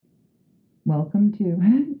Welcome to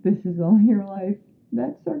This Is All Your Life.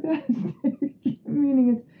 That's sarcastic.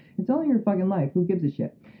 Meaning it's only your fucking life. Who gives a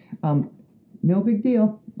shit? No big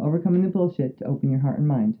deal. Overcoming the bullshit to open your heart and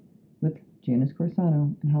mind with Janice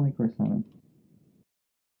Corsano and Holly Corsano.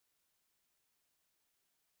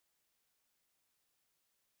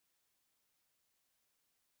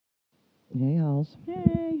 Hey, Halls.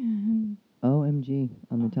 Hey. OMG,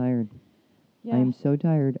 I'm tired. Yeah. I am so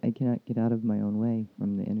tired I cannot get out of my own way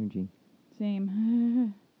from the energy.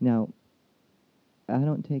 Same. Now, I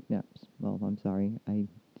don't take naps. Well, I'm sorry. I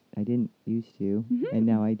didn't used to, and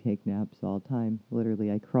now I take naps all the time.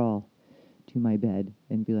 Literally, I crawl to my bed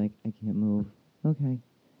and be like, I can't move. Okay.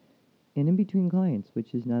 And in between clients,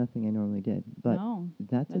 which is not a thing I normally did. But No,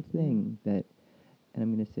 that's a that's thing that, and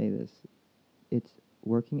I'm going to say this, it's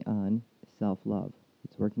working on self-love.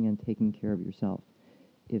 It's working on taking care of yourself.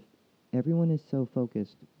 If everyone is so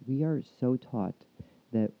focused, we are so taught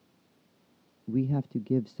that we have to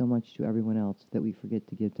give so much to everyone else that we forget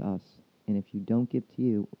to give to us. And if you don't give to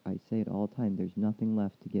you, I say it all the time, there's nothing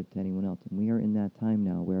left to give to anyone else. And we are in that time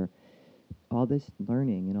now where all this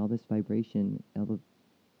learning and all this vibration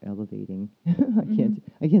elevating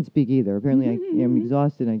I can't speak either. Apparently I am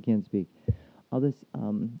exhausted and I can't speak. All this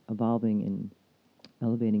evolving and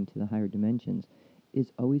elevating to the higher dimensions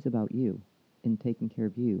is always about you and taking care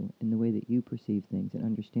of you and the way that you perceive things and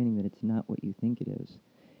understanding that it's not what you think it is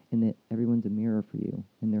and that everyone's a mirror for you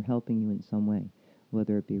and they're helping you in some way,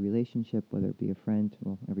 whether it be a relationship, whether it be a friend.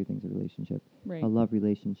 Well, everything's a relationship. Right. A love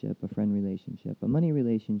relationship, a friend relationship, a money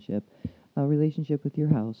relationship, a relationship with your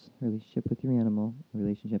house, a relationship with your animal, a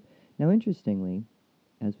relationship. Now, interestingly,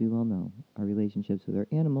 as we well know, our relationships with our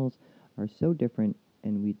animals are so different,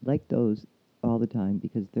 and we like those all the time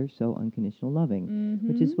because they're so unconditional loving,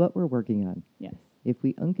 which is what we're working on. Yes. If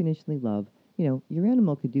we unconditionally love, your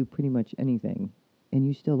animal could do pretty much anything, and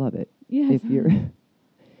you still love it. Yes. If you're,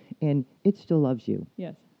 and it still loves you.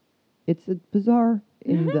 Yes. It's bizarre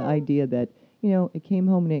in the idea that it came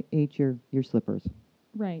home and it ate your slippers,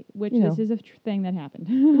 Right. Which You this know. is a thing that happened.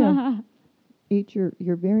 know. ate your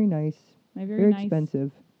very nice, My very nice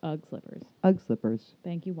expensive Ugg slippers. UGG slippers.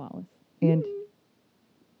 Thank you, Wallace. And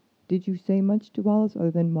did you say much to Wallace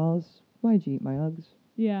other than, Wallace, why'd you eat my Uggs?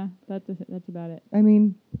 Yeah, that's about it. I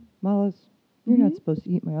mean, Wallace, you're not supposed to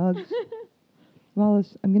eat my Uggs.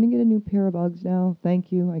 Wallace, I'm going to get a new pair of Uggs now.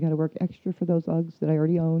 Thank you. I got to work extra for those Uggs that I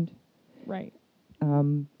already owned. Right.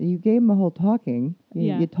 You gave him a whole talking.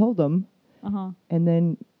 Yeah. You told him. Uh-huh. And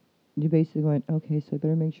then you basically went, okay, so I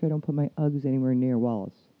better make sure I don't put my Uggs anywhere near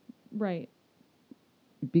Wallace. Right.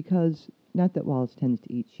 Because, not that Wallace tends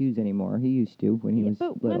to eat shoes anymore. He used to when he was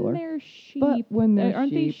but littler. when they're sheep, But when they're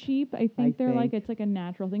aren't they sheep, sheep? I think they're like, think- it's like a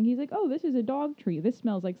natural thing. He's like, oh, this is a dog treat. This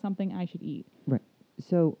smells like something I should eat. Right.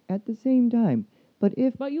 So, at the same time, but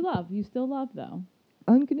if But you still love, though.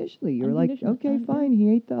 unconditionally, you're like, Unconditionally. okay, fine, he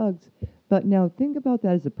ate the Uggs. But now think about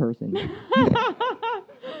that as a person.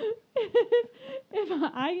 If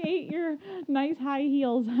I ate your nice high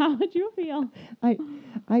heels, how would you feel?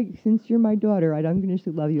 Since you're my daughter, I'd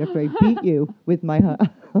unconditionally love you after I beat you with my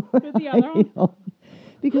With the other one? heel.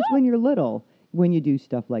 Because when you're little, when you do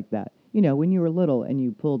stuff like that, when you were little and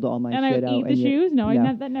you pulled all my And shit I out eat the and shoes? No,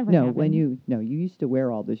 that never no, happened. you used to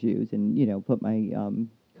wear all the shoes and put my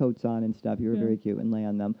coats on and stuff. You were Yeah. very cute and lay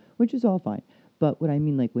on them, which is all fine. But what I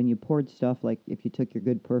mean, like when you poured stuff, like if you took your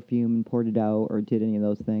good perfume and poured it out or did any of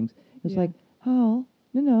those things, it was Yeah. like, oh,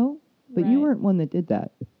 no. But you Right. weren't one that did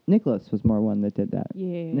that. Nicholas was more one that did that.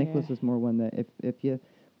 Yeah. Nicholas was more one that if you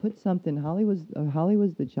put something, Holly was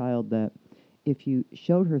the child that if you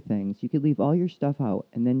showed her things, you could leave all your stuff out,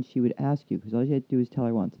 and then she would ask you, because all you had to do is tell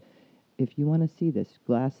her once, if you want to see this,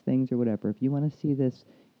 glass things or whatever, if you want to see this,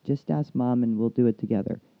 just ask Mom and we'll do it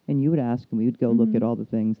together. And you would ask, and we would go look at all the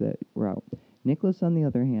things that were out. Nicholas, on the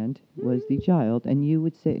other hand, was the child, and you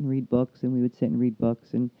would sit and read books, and we would sit and read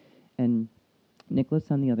books, and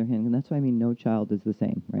Nicholas, on the other hand, and that's why I mean no child is the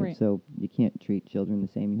same, right? Right. So you can't treat children the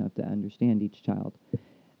same. You have to understand each child.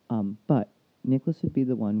 But Nicholas would be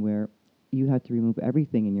the one where you have to remove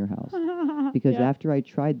everything in your house. Because Yeah. after I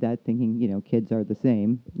tried that, thinking, kids are the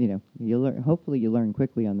same, you learn. Hopefully you learn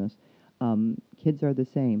quickly on this. Kids are the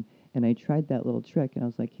same. And I tried that little trick, and I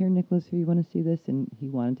was like, here, Nicholas, here, you want to see this? And he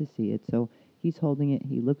wanted to see it. So he's holding it.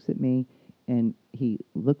 He looks at me, and he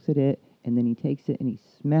looks at it, and then he takes it, and he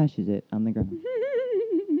smashes it on the ground.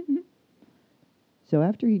 So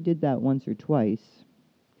after he did that once or twice,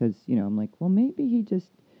 because, I'm like, well, maybe he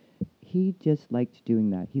just liked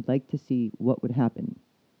doing that. He'd like to see what would happen.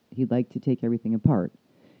 He'd like to take everything apart.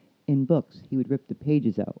 In books, he would rip the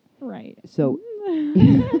pages out. Right. So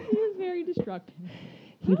he was very destructive.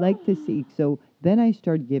 he liked to see. So then I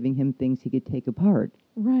started giving him things he could take apart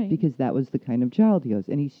Right. because that was the kind of child he was.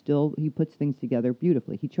 And he puts things together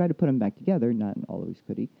beautifully. He tried to put them back together, not always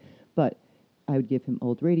could he, but I would give him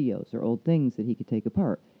old radios or old things that he could take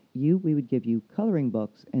apart. We would give you coloring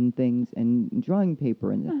books and things and drawing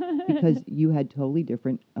paper and because you had totally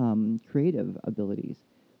different creative abilities,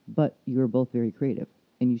 but you were both very creative,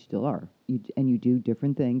 and you still are. You do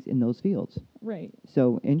different things in those fields. Right.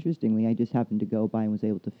 So interestingly, I just happened to go by and was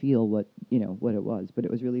able to feel what it was, but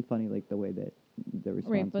it was really funny, like the way that the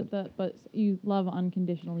response. Right, was. but you love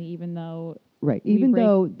unconditionally, even though Right. we Even break-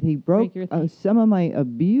 though he broke your thing. some of my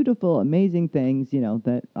beautiful, amazing things,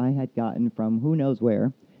 that I had gotten from who knows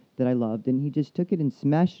where that I loved, and he just took it and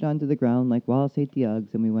smashed it onto the ground like Wallace ate the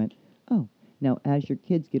Uggs, and we went, oh, now as your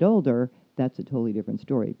kids get older, that's a totally different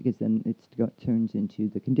story because then it turns into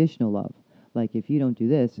the conditional love. Like, if you don't do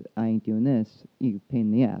this, I ain't doing this, you pain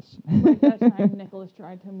in the ass. Like that time Nicholas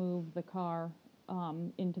tried to move the car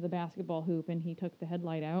into the basketball hoop, and he took the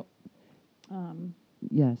headlight out.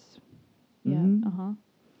 Yes. Yeah. Mhm.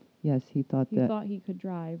 Yes, he thought He that thought he could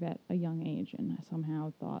drive at a young age, and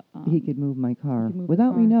somehow thought he could move my car could move the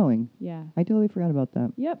without me car. knowing. Yeah. I totally forgot about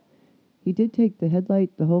that. Yep. He did take the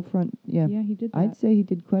headlight, the whole front. Yeah. Yeah, he did that. I'd say he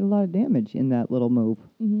did quite a lot of damage in that little move.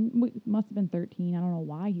 Must have been 13. I don't know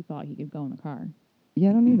why he thought he could go in the car.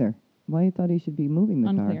 Yeah, I don't either. Why he thought he should be moving the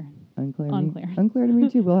Unclear. car. Unclear. Unclear. Unclear to me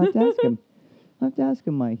too. We'll have to ask him. I'll have to ask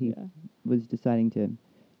him why he Yeah. was deciding to.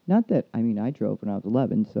 Not that, I drove when I was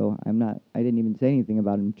 11, so I didn't even say anything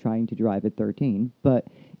about him trying to drive at 13, but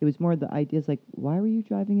it was more the ideas like, why were you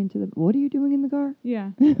driving what are you doing in the car? Yeah.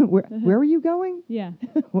 Where were you going? Yeah.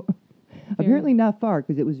 Apparently not far,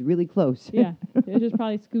 because it was really close. Yeah. It was just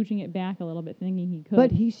probably scooching it back a little bit, thinking he could.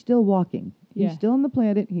 But he's still walking. Yeah. He's still on the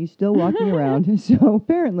planet. He's still walking around. So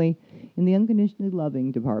apparently, in the unconditionally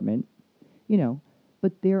loving department,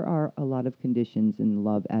 but there are a lot of conditions in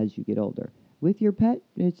love as you get older. With your pet,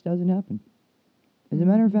 it doesn't happen. As a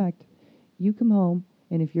matter of fact, you come home,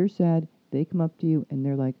 and if you're sad, they come up to you, and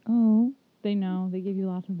they're like, oh. They know. They give you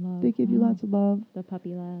lots of love. They give you lots of love. The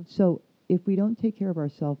puppy love. So if we don't take care of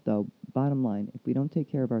ourselves, though, bottom line, if we don't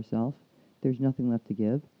take care of ourselves, there's nothing left to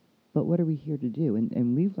give. But what are we here to do?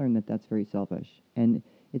 And we've learned that that's very selfish. And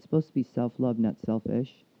it's supposed to be self-love, not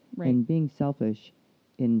selfish. Right. And being selfish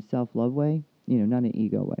in self-love way, not an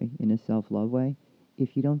ego way, in a self-love way,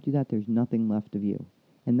 if you don't do that, there's nothing left of you.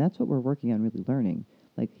 And that's what we're working on really learning,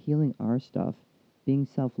 like healing our stuff, being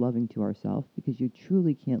self-loving to ourselves, because you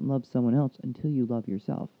truly can't love someone else until you love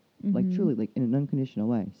yourself. Like truly, like in an unconditional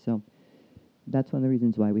way. So that's one of the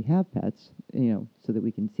reasons why we have pets, so that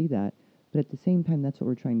we can see that. But at the same time, that's what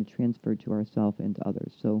we're trying to transfer to ourselves and to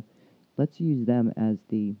others. So let's use them as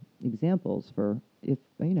the examples for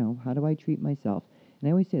how do I treat myself? And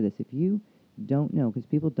I always say this, if you don't know, because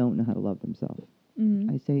people don't know how to love themselves,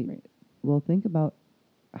 I say, Right. well, think about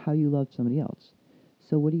how you love somebody else.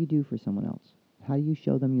 So what do you do for someone else? How do you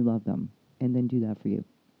show them you love them? And then do that for you.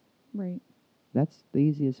 Right. That's the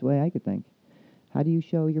easiest way I could think. How do you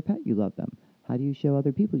show your pet you love them? How do you show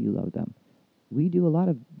other people you love them? We do a lot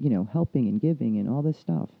of, helping and giving and all this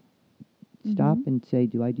stuff. Stop and say,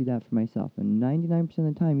 do I do that for myself? And 99% of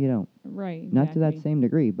the time, you don't. Right. Not to that exactly. same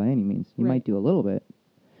degree, by any means. You Right. might do a little bit,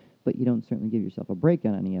 but you don't certainly give yourself a break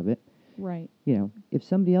on any of it. Right. If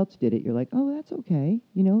somebody else did it, you're like, oh, that's okay.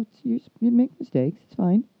 You make mistakes. It's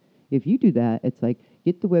fine. If you do that, it's like,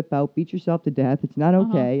 get the whip out, beat yourself to death. It's not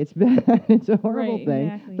okay. It's bad. It's a horrible Right, thing.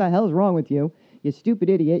 exactly. What the hell's wrong with you? You stupid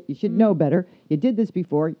idiot. You should know better. You did this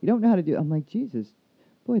before. You don't know how to do it. I'm like, Jesus,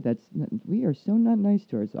 boy, we are so not nice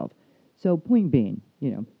to ourselves. So point being,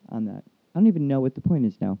 on that. I don't even know what the point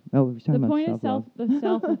is now. Oh, we're talking The about point is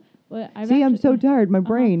self-love. I've See, I'm so actually- tired. My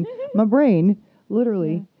brain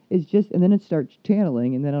literally Yeah. is just, and then it starts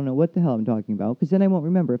channeling, and then I don't know what the hell I'm talking about, because then I won't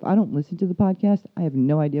remember. If I don't listen to the podcast, I have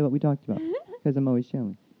no idea what we talked about, because I'm always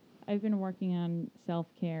channeling. I've been working on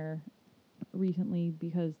self-care recently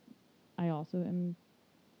because I also am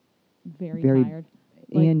very tired.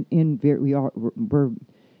 Like- We're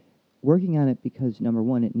working on it because, number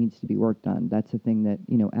one, it needs to be worked on. That's the thing that,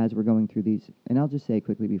 as we're going through these, and I'll just say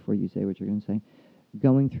quickly before you say what you're going to say,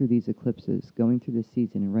 going through these eclipses, going through this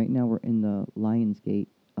season, and right now we're in the Lionsgate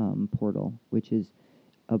portal, which is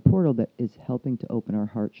a portal that is helping to open our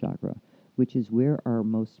heart chakra, which is where our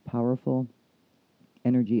most powerful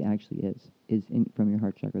energy actually is from your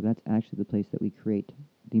heart chakra. That's actually the place that we create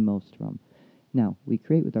the most from. Now, we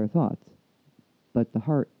create with our thoughts, but the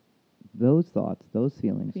heart, those thoughts, those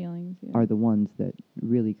feelings yeah. are the ones that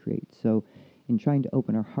really create. So in trying to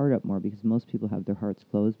open our heart up more, because most people have their hearts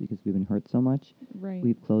closed because we've been hurt so much, Right.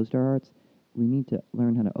 we've closed our hearts. we need to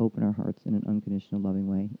learn how to open our hearts in an unconditional, loving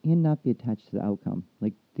way and not be attached to the outcome.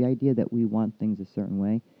 Like the idea that we want things a certain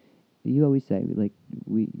way. You always say, like,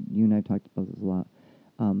 you and I have talked about this a lot.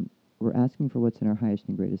 We're asking for what's in our highest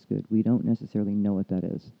and greatest good. We don't necessarily know what that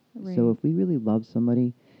is. Right. So if we really love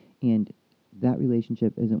somebody and that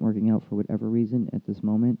relationship isn't working out for whatever reason at this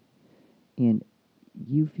moment, and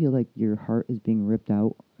you feel like your heart is being ripped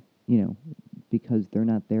out, because they're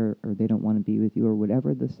not there or they don't want to be with you or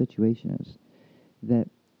whatever the situation is, that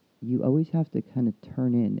you always have to kind of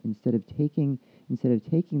turn in instead of taking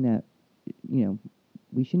that,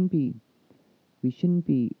 we shouldn't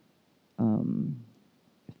be um,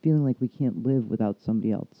 feeling like we can't live without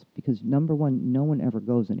somebody else, because number one, no one ever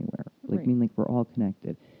goes anywhere. Like, Right. I mean, like, we're all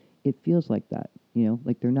connected. It feels like that,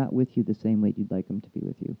 like they're not with you the same way you'd like them to be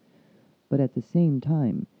with you. But at the same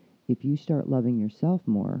time, if you start loving yourself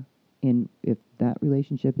more, and if that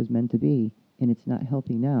relationship is meant to be and it's not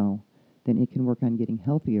healthy now, then it can work on getting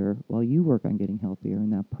healthier while you work on getting healthier,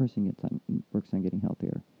 and that person works on getting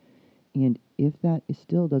healthier. And if that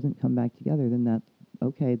still doesn't come back together, then that's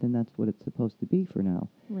okay, then that's what it's supposed to be for now.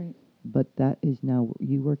 Right. But that is now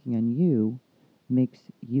you working on you makes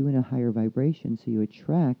you in a higher vibration, so you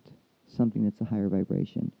attract something that's a higher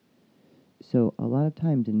vibration. So a lot of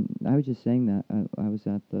times, and I was just saying that, I was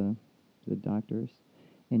at the doctor's,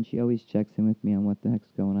 and she always checks in with me on what the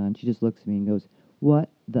heck's going on. She just looks at me and goes, "What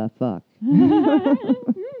the fuck?"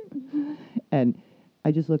 And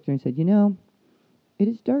I just looked at her and said, it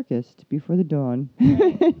is darkest before the dawn.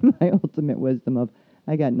 My ultimate wisdom of,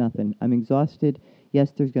 I got nothing. I'm exhausted.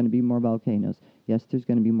 Yes, there's going to be more volcanoes. Yes, there's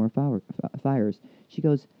going to be more fires. She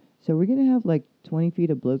goes, so we're going to have like 20 feet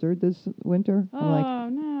of blizzard this winter? Oh,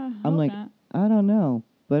 no. I'm Hope like, not. I don't know,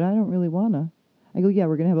 but I don't really want to. I go, yeah,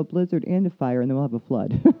 we're going to have a blizzard and a fire, and then we'll have a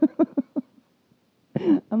flood.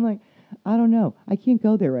 I'm like, I don't know. I can't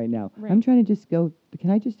go there right now. Right. I'm trying to just go, can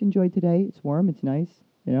I just enjoy today? It's warm. It's nice.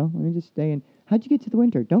 Let me just stay in. How'd you get to the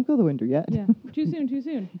winter? Don't go the winter yet. Yeah. Too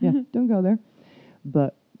soon. Yeah, don't go there.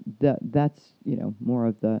 But that's, more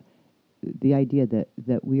of the idea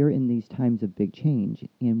that we are in these times of big change,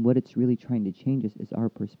 and what it's really trying to change us is our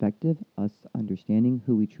perspective, us understanding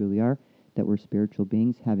who we truly are, that we're spiritual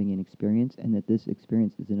beings having an experience, and that this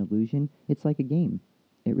experience is an illusion. It's like a game.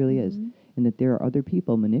 It really is. Mhm. And that there are other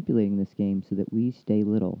people manipulating this game so that we stay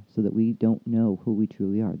little, so that we don't know who we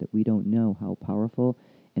truly are, that we don't know how powerful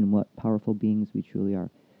and what powerful beings we truly are.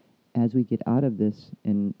 As we get out of this,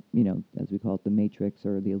 and, as we call it, the matrix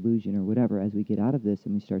or the illusion or whatever, as we get out of this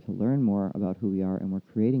and we start to learn more about who we are and we're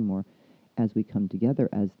creating more, as we come together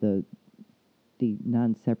as the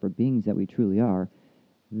non-separate beings that we truly are,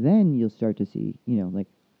 then you'll start to see, like,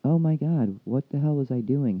 oh my God, what the hell was I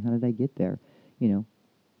doing? How did I get there?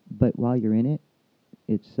 But while you're in it,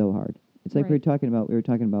 it's so hard. It's like Right. I was talking about with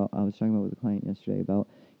a client yesterday about,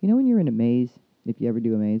 when you're in a maze, if you ever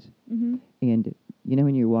do a maze, Mhm. and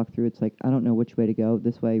when you walk through, it's like, I don't know which way to go,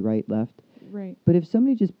 this way, right, left. Right. But if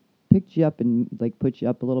somebody just picked you up and like put you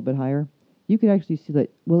up a little bit higher, you could actually see that,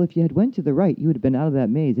 well, if you had went to the right, you would have been out of that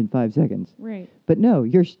maze in 5 seconds. Right. But no,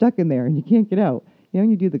 you're stuck in there and you can't get out. When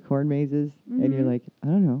you do the corn mazes and you're Mhm. like, I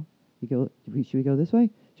don't know, should we go this way?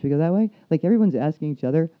 Should we go that way? Like, everyone's asking each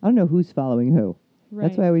other. I don't know who's following who. Right.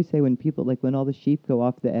 That's why I always say, when people, like, when all the sheep go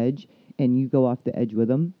off the edge and you go off the edge with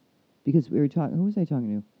them, because we were talking, who was I talking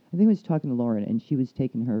to? I think I was talking to Lauren, and she was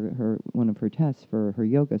taking her one of her tests for her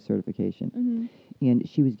yoga certification. Mhm. And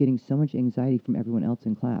she was getting so much anxiety from everyone else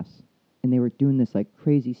in class. And they were doing this like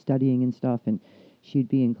crazy studying and stuff, and she'd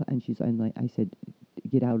be in and I said,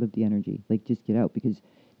 get out of the energy. Like, just get out, because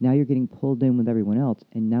now you're getting pulled in with everyone else,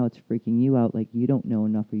 and now it's freaking you out, like you don't know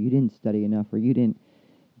enough, or you didn't study enough, or you didn't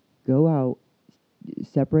go out,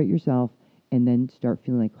 separate yourself, and then start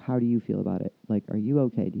feeling like, how do you feel about it? Like, are you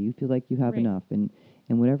okay? Do you feel like you have Right. enough? And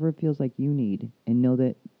whatever it feels like you need, and know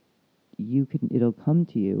that it'll come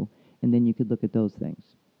to you, and then you could look at those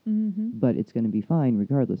things. Mhm. But it's going to be fine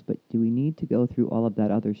regardless. But do we need to go through all of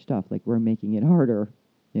that other stuff? Like, we're making it harder,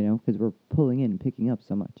 because we're pulling in and picking up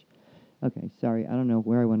so much. Okay, sorry, I don't know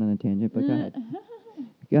where I went on a tangent, but go ahead.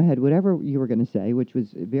 Go ahead, whatever you were going to say, which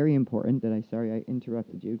was very important. Sorry I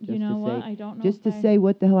interrupted you. You know what? I don't know. Just to say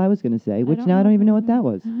what the hell I was going to say, which now I don't even know what that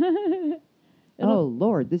was. Oh,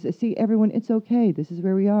 Lord. See, everyone, it's okay. This is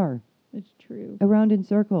where we are. It's true. Around in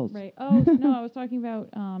circles. Right. Oh, no, I was talking about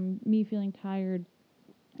me feeling tired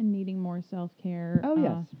and needing more self-care. Oh,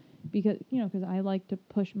 yes. Because I like to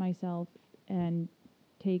push myself and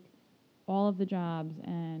take all of the jobs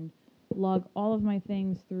and lug all of my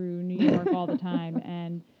things through New York all the time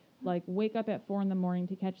and like wake up at 4 a.m.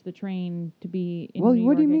 to catch the train to be in Well, New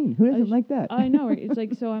what do you York. mean? Who doesn't like that? I know. Right? It's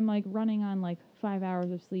like, so I'm like running on like 5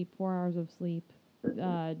 hours of sleep, 4 hours of sleep,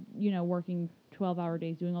 working 12-hour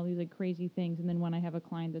days, doing all these like crazy things. And then when I have a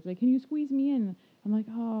client that's like, can you squeeze me in? I'm like,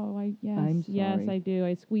 oh, I'm yes, sorry. I do.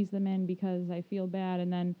 I squeeze them in because I feel bad.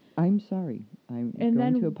 And then I'm sorry. I'm And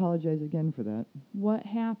going then- to apologize again for that. what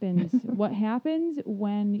happens? What happens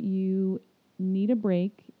when you need a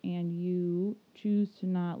break and you choose to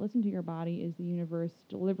not listen to your body is the universe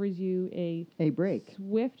delivers you a break.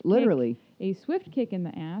 swift Literally. a swift kick in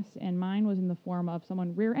the ass, and mine was in the form of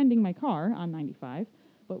someone rear-ending my car on 95.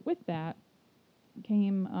 But with that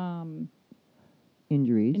came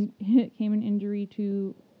Injuries. came an injury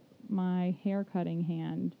to my hair cutting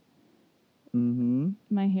hand. Mm-hmm.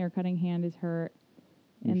 My hair cutting hand is hurt,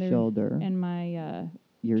 Your and shoulder. and my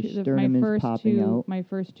Your my sternum is first popping two, out. My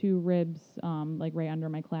first two ribs, like right under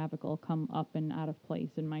my clavicle, come up and out of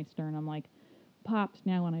place, and my sternum like pops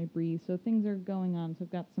now when I breathe. So things are going on. So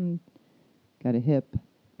I've got some. Got a hip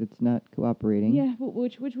that's not cooperating. Yeah,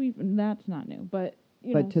 which that's not new, but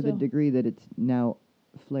To the degree that it's now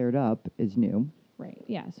flared up is new. Right.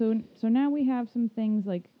 Yeah. So now we have some things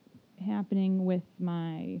like happening with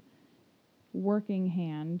my working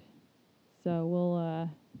hand. So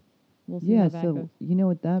we'll see how that goes. You know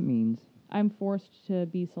what that means. I'm forced to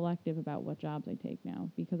be selective about what jobs I take now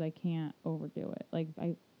because I can't overdo it. Like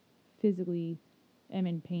I physically am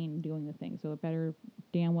in pain doing the thing, so it better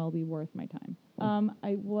damn well be worth my time.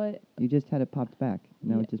 You just had it popped back.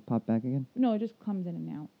 Now Yeah. it just popped back again? No, it just comes in and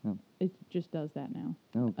out. Oh. It just does that now.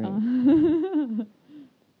 Oh, great.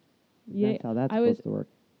 Yeah, That's how that's I was- supposed to work.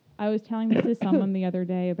 I was telling this to someone the other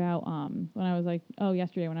day about when I was like,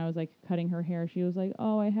 yesterday when I was like cutting her hair, she was like,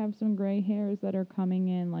 oh, I have some gray hairs that are coming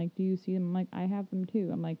in. Like, do you see them? I'm like, I have them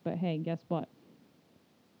too. I'm like, but hey, guess what?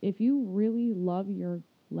 If you really love your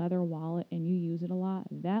leather wallet and you use it a lot,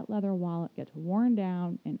 that leather wallet gets worn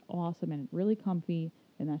down and awesome and really comfy,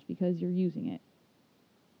 and that's because you're using it.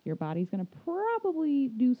 Your body's going to probably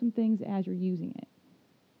do some things as you're using it,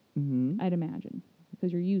 Mm-hmm. I'd imagine,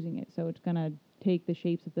 because you're using it. So it's going to take the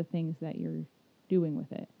shapes of the things that you're doing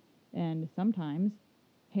with it. And sometimes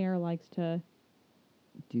hair likes to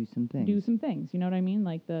Do some things. do some things. You know what I mean?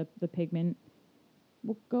 Like the pigment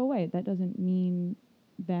will go away. That doesn't mean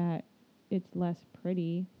that it's less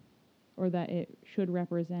pretty or that it should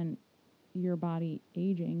represent your body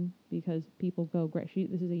aging because people go gray.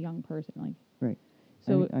 This is a young person. Like, Right.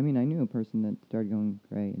 So I mean, I knew a person that started going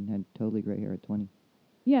gray and had totally gray hair at 20.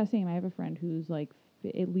 yeah, same. I have a friend who's like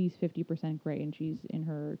at least 50% gray, and she's in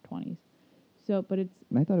her 20s. So, but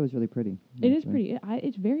I thought it was really pretty. It is pretty.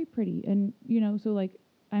 It's very pretty, and so like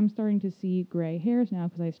I'm starting to see gray hairs now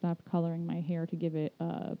because I stopped coloring my hair to give it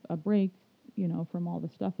a break, from all the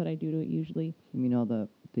stuff that I do to it usually. You mean all the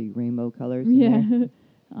rainbow colors? In Yeah. there?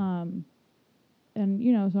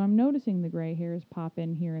 And so I'm noticing the gray hairs pop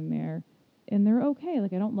in here and there, and they're okay.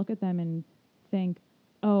 Like I don't look at them and think,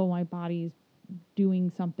 oh, my body's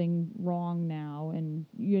doing something wrong now, and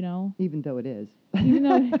Even though it is. even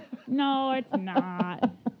though no, it's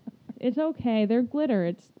not. It's okay. They're glitter.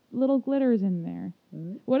 It's little glitters in there.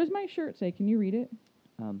 What does my shirt say? Can you read it?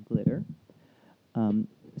 Glitter.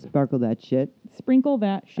 Sparkle that shit. Sprinkle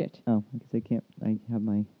that shit. Oh, because I can't. I have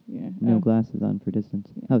my Yeah. no glasses on for distance.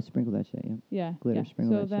 Yeah. Oh, sprinkle that shit. Yeah. Yeah. Glitter. Yeah.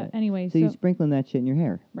 Sprinkle so that shit. Anyway. So you're sprinkling that shit in your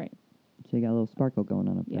hair. Right. So you got a little sparkle going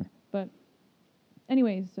on up Yeah. there. But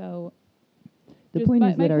anyway, so The point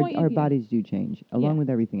is my that point our is- bodies do change along Yeah. with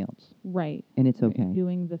everything else, right. and it's Right. okay.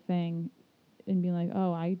 Doing the thing and being like,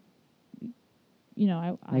 oh, I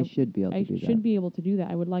should be able to do that. I should be able to do that.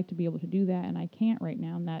 I would like to be able to do that, and I can't right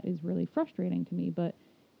now, and that is really frustrating to me. But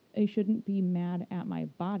I shouldn't be mad at my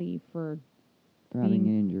body for having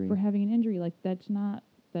an injury. For having an injury, like that's not.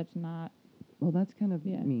 Well, that's kind of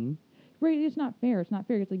Yeah. mean. Right, it's not fair. It's not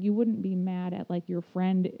fair. It's like you wouldn't be mad at like your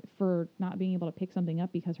friend for not being able to pick something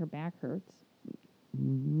up because her back hurts.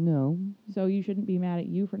 No. So you shouldn't be mad at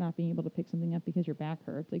you for not being able to pick something up because your back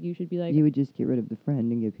hurts. Like you should be like, You would just get rid of the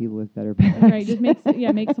friend and give people with better backs. right, just make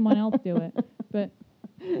someone else do it. But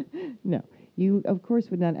No. You, of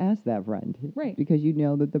course, would not ask that friend. Right. Because you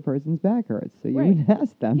know that the person's back hurts. So you Right. would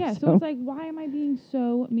ask them. yeah, so it's like, why am I being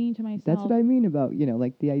so mean to myself? That's what I mean about,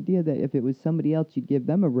 like the idea that if it was somebody else, you'd give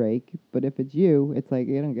them a break. But if it's you, it's like,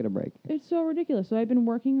 you don't get a break. It's so ridiculous. So I've been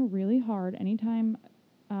working really hard. Anytime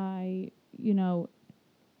I,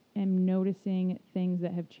 am noticing things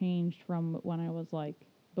that have changed from when I was like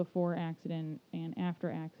before accident and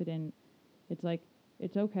after accident, it's like,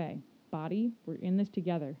 it's okay. Body, we're in this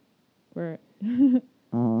together. We're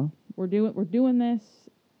Uh-huh. we're doing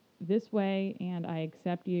this way, and I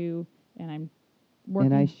accept you, and I'm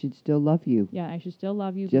working. And I should still love you Yeah, I should still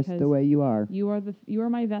love you just because the way you are. you are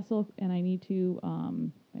my vessel, and I need to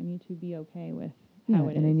be okay with Yeah, how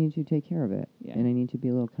it and I is. need to take care of it. Yeah. And I need to be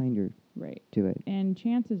a little kinder Right. to it. And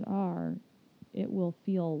chances are, it will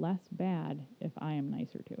feel less bad if I am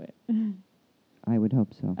nicer to it. I would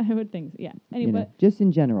hope so. I would think so. Yeah. Anyway, You know, but just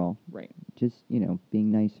in general, right. just,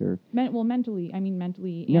 being nicer. Mentally. I mean,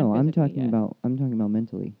 mentally. No, and I'm physically, talking yeah. about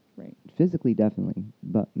mentally. Right. Physically, definitely,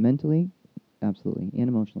 but mentally, absolutely, and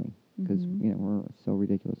emotionally, because Mhm. we're so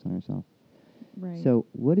ridiculous on ourselves. Right. So,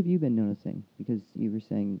 what have you been noticing? Because you were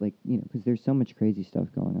saying, like, because there's so much crazy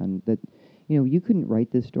stuff going on that, you couldn't write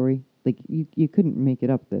this story. Like, you couldn't make it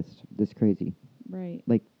up this crazy. Right.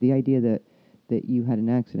 Like the idea that you had an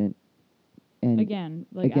accident, and Again,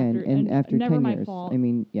 and after never 10 my years. fault. I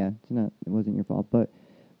mean, yeah, it wasn't your fault, but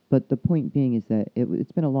the point being is that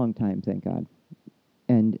it's been a long time, thank God,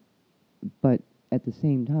 and but at the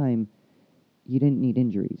same time, you didn't need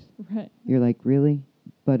injuries. Right. You're like, really?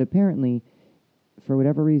 But apparently, for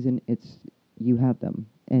whatever reason, you have them,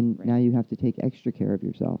 and Right. now you have to take extra care of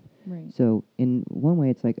yourself. Right. So in one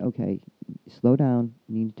way, it's like, okay, slow down.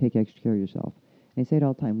 You need to take extra care of yourself. And I say it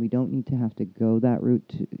all the time. We don't need to have to go that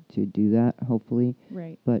route to do that, hopefully.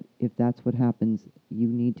 Right. But if that's what happens, you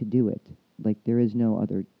need to do it. Like there is no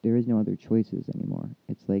other choices anymore.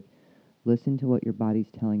 It's like, listen to what your body's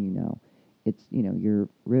telling you now. It's, your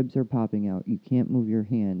ribs are popping out. You can't move your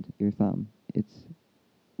hand, your thumb. It's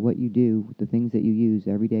what you do, the things that you use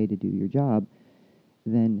every day to do your job.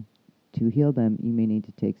 Then to heal them, you may need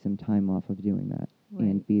to take some time off of doing that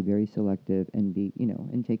and Right. be very selective and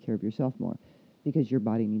and take care of yourself more, because your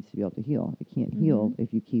body needs to be able to heal. It can't heal Mhm.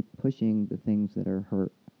 if you keep pushing the things that are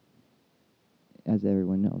hurt, as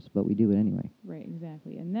everyone knows, but we do it anyway. Right.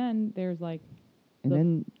 Exactly. And then there's like. And The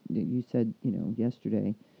then you said,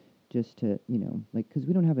 yesterday, just to, like, because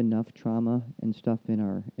we don't have enough trauma and stuff in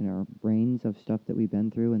our brains of stuff that we've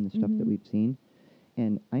been through and the stuff that Mhm. we've seen.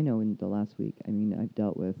 And I know in the last week, I mean, I've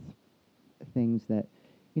dealt with things that,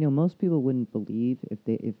 most people wouldn't believe if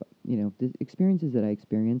the experiences that I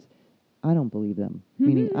experience, I don't believe them.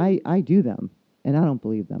 Meaning I do them and I don't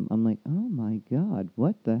believe them. I'm like, oh my God,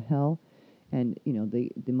 what the hell? And,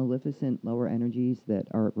 the maleficent lower energies that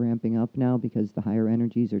are ramping up now because the higher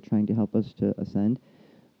energies are trying to help us to ascend.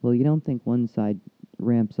 Well, you don't think one side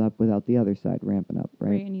ramps up without the other side ramping up, right?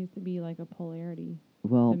 Right. It needs to be like a polarity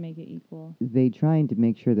Well, to make it equal. they trying to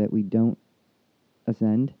make sure that we don't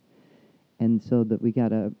ascend, and so that we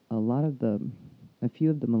got a few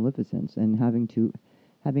of the maleficents, and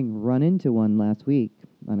having run into one last week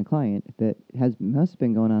on a client that must have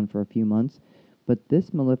been going on for a few months, but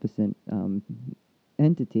this maleficent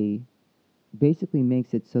entity basically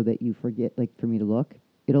makes it so that you forget, like, for me to look.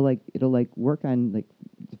 It'll work on, like,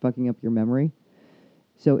 fucking up your memory.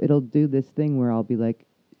 So it'll do this thing where I'll be like,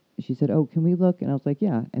 she said, "Oh, can we look?" And I was like,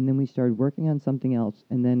 "Yeah." And then we started working on something else.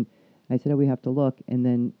 And then I said, "Oh, we have to look." And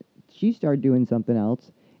then she started doing something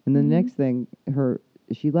else. And then the Mhm. next thing,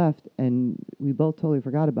 she left, and we both totally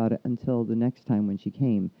forgot about it until the next time when she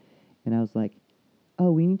came. And I was like,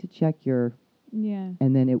 "Oh, we need to check your." Yeah.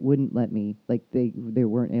 And then it wouldn't let me. Like they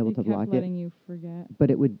weren't able It to kept block it. letting you forget.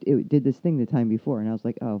 But it did this thing the time before, and I was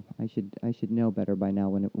like, "Oh, I should know better by now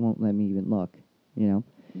when it won't let me even look." You know.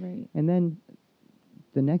 Right. And then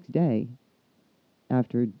the next day,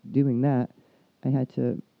 after doing that, I had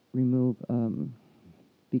to remove,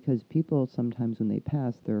 because people sometimes when they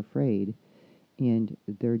pass, they're afraid, and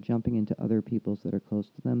they're jumping into other people's that are close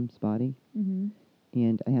to them's body, Mhm.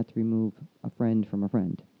 and I had to remove a friend from a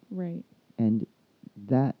friend. Right. And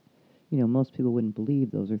that, most people wouldn't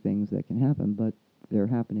believe those are things that can happen, but they're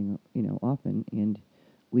happening, often, and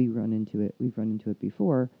we've run into it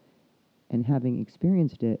before, and having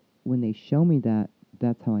experienced it, when they show me that,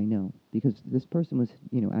 that's how I know. Because this person was,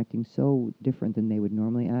 acting so different than they would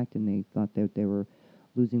normally act, and they thought that they were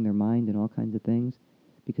losing their mind and all kinds of things,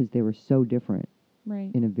 because they were so different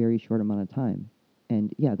Right. in a very short amount of time.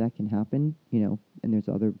 And yeah, that can happen, and there's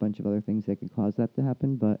other bunch of other things that can cause that to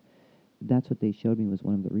happen, but that's what they showed me was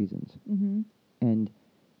one of the reasons. Mhm. And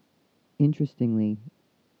interestingly,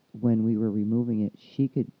 when we were removing it,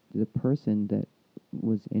 the person that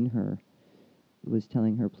was in her was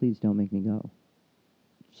telling her, "Please don't make me go."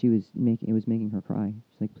 It was making her cry.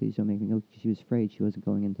 She's like, "Please don't make me go." She was afraid she wasn't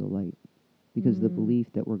going into the light, because the Mm.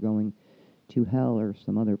 belief that we're going to hell or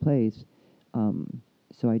some other place.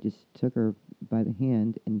 So I just took her by the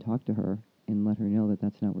hand and talked to her and let her know that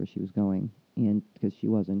that's not where she was going, and because she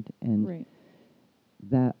wasn't. And Right.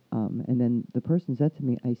 and then the person said to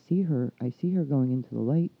me, I see her going into the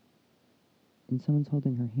light, and someone's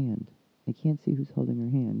holding her hand. I can't see who's holding her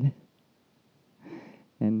hand."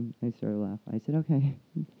 And I started laughing. I said, okay,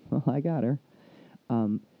 well, I got her.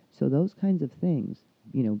 So those kinds of things,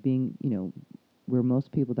 being, where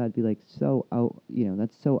most people that'd be like so out,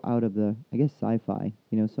 that's so out of the, I guess, sci-fi,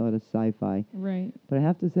 so out of sci-fi. Right. But I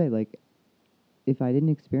have to say, like, if I didn't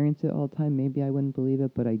experience it all the time, maybe I wouldn't believe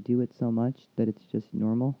it, but I do it so much that it's just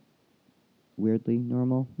normal, weirdly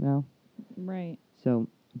normal now. Right. So,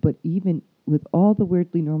 but even with all the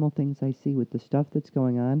weirdly normal things I see with the stuff that's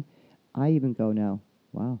going on, I even go now,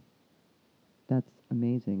 wow, that's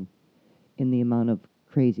amazing in the amount of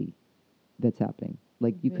crazy that's happening.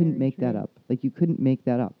 Like, you couldn't Very make that true. up. Like, you couldn't make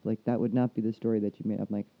that up. Like, that would not be the story that you made. I'm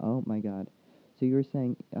like, oh my God. So you were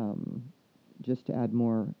saying, just to add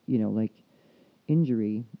more, like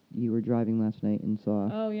injury, you were driving last night and saw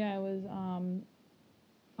Oh yeah, I was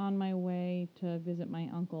on my way to visit my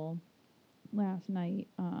uncle last night.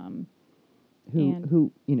 And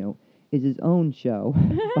who, is his own show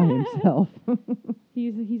by himself.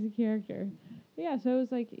 he's a character. Yeah, so it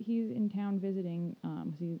was like he's in town visiting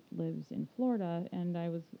 'cause he lives in Florida, and I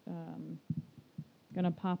was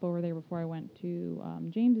gonna pop over there before I went to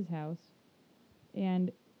James's house,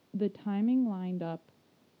 and the timing lined up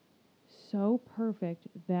so perfect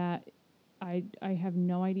that I have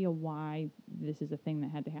no idea why this is a thing that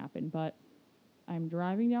had to happen, but I'm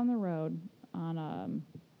driving down the road on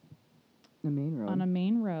The main road. a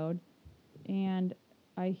main road, and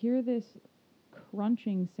I hear this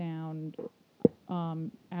crunching sound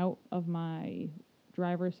out of my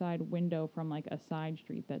driver's side window from like a side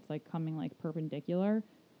street that's like coming like perpendicular,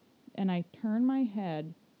 and I turn my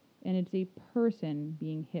head, and it's a person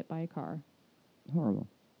being hit by a car, Horrible.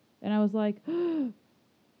 and I was like,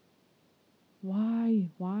 why?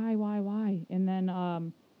 And then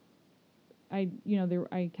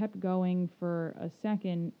I kept going for a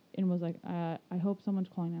second and was like, I hope someone's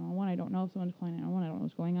calling 911. I don't know if someone's calling 911. I don't know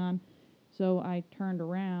what's going on. So I turned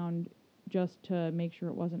around just to make sure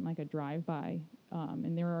it wasn't like a drive-by.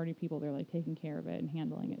 And there were already people there like taking care of it and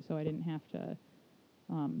handling it. So I didn't have to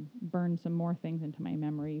burn some more things into my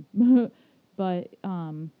memory. But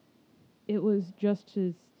it was just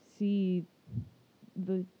to see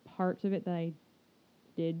the parts of it that I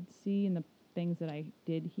did see and the things that I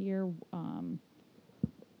did hear. Or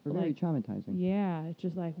very Like, traumatizing. yeah, it's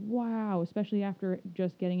just like, wow, especially after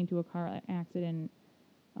just getting into a car accident.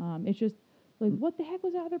 It's just like, what the heck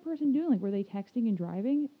was that other person doing? Like, were they texting and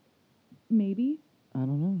driving? Maybe. I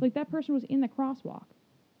don't know. Like, that person was in the crosswalk.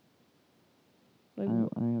 Like, I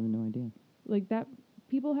have no idea. like that,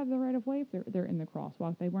 people have the right of way if they're in the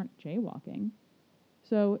crosswalk. They weren't jaywalking.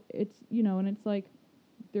 So it's, and it's like,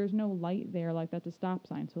 there's no light there, like that's a stop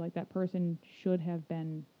sign. So like that person should have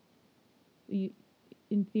been,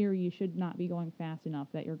 in theory, you should not be going fast enough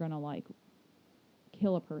that you're gonna like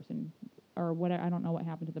kill a person or whatever. I don't know what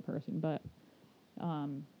happened to the person, but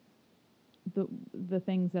um, the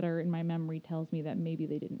things that are in my memory tells me that maybe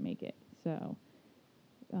they didn't make it. So,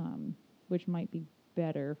 which might be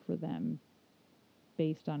better for them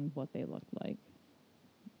based on what they looked like.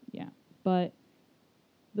 Yeah, but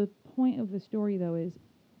the point of the story though is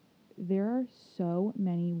there are so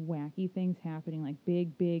many wacky things happening, like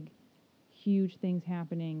big, huge things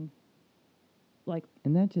happening. Like,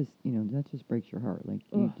 And that just breaks your heart. Like,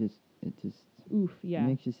 ugh, it just oof, yeah.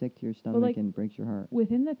 makes you sick to your But stomach like and breaks your heart.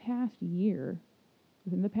 within the past year,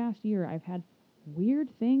 I've had weird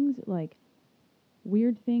things,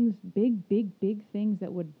 big things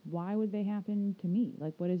that why would they happen to me?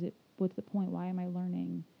 Like, what is it? What's the point? Why am I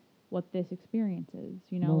learning what this experience is?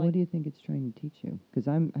 Well, Like, what do you think it's trying to teach you? Because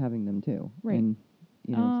I'm having them too. right. And,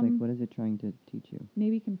 it's like, what is it trying to teach you?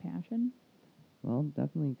 Maybe compassion. Well,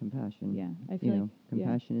 definitely compassion. Yeah, I feel like,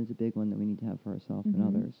 compassion is a big one that we need to have for ourselves and Mhm.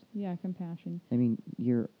 others. Yeah, compassion. I mean,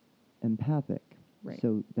 you're empathic. Right.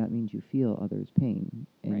 So that means you feel others' pain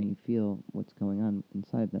and Right. you feel what's going on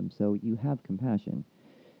inside of them. So you have compassion.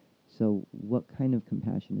 So what kind of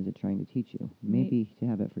compassion is it trying to teach you? Maybe to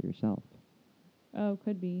have it for yourself. Oh,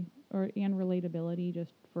 could be. And relatability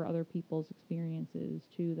just for other people's experiences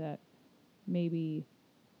too, that maybe,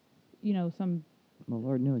 some, Well,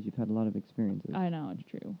 Lord knows you've had a lot of experiences. I know, it's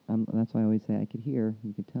true. That's why I always say I could hear.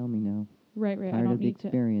 You could tell me now. Right, I Tired don't of the need to.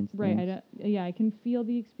 experience. Right, thanks. yeah, I can feel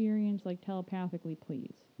the experience like telepathically,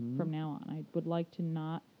 please. Mhm. From now on, I would like to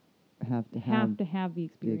not Have to have the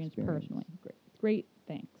experience personally. Great,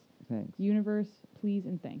 thanks. Thanks. Universe, please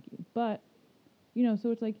and thank you. But,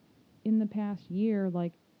 so it's like in the past year,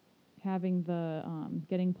 like having the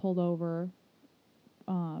getting pulled over.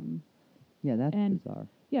 Yeah, that's And bizarre.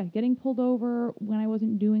 yeah, getting pulled over when I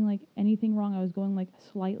wasn't doing like anything wrong. I was going like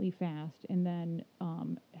slightly fast, and then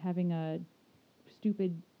having a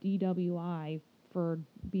stupid DWI for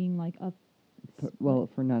being like a well,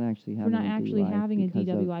 for not actually for having not a actually DUI having a because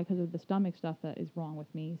of- DWI because of the stomach stuff that is wrong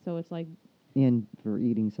with me. So it's like, and for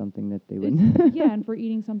eating something that they it's, wouldn't. yeah, and for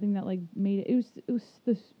eating something that like made it. It was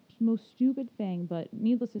the most stupid thing, but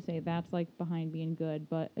needless to say, that's like behind being good.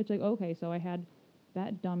 But it's like, okay, so I had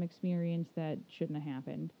that dumb experience that shouldn't have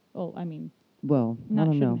happened. Oh, I mean, Well, I not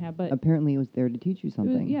don't know. shouldn't have, but Apparently, it was there to teach you it was,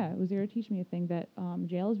 something. yeah, it was there to teach me a thing that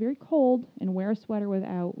jail is very cold, and wear a sweater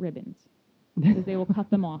without ribbons because they will cut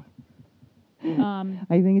them off.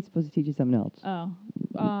 I think it's supposed to teach you something else. Oh,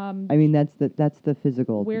 I mean, that's the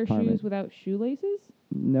physical wear department. shoes without shoelaces?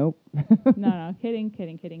 Nope. No, kidding.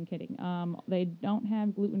 They don't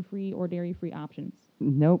have gluten-free or dairy-free options.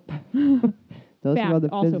 Nope. Those are all Fact, the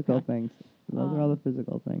also physical fact. things. Those are all the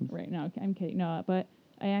physical things. Right, no, I'm kidding. No, but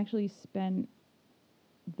I actually spent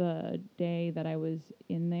the day that I was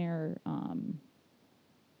in there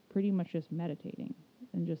pretty much just meditating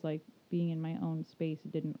and just like being in my own space.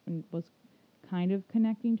 And was kind of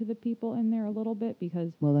connecting to the people in there a little bit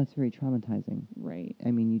because, Well, that's very traumatizing. right,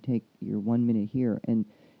 I mean, you take your 1 minute here, and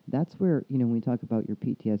that's where, when we talk about your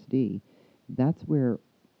PTSD, that's where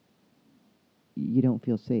you don't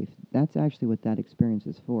feel safe. That's actually what that experience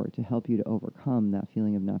is for, to help you to overcome that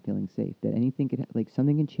feeling of not feeling safe. That anything could, like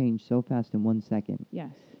something can change so fast in 1 second.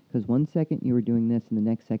 yes, Because 1 second you were doing this, and the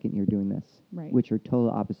next second you're doing this. right, Which are total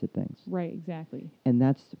opposite things. right, exactly, And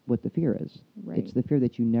that's what the fear is. right, It's the fear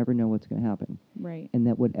that you never know what's going to happen. right, And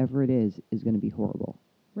that whatever it is going to be horrible.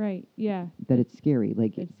 right, yeah, That it's scary.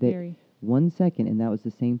 Like it's that scary. 1 second, and that was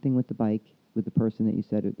the same thing with the bike, with the person that you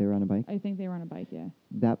said they were on a bike. I think they were on a bike, yeah,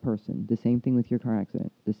 That person, the same thing with your car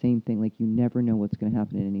accident, the same thing, like you never know what's going to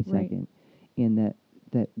happen in any Right. second. And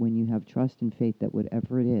that when you have trust and faith that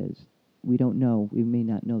whatever it is, we don't know, we may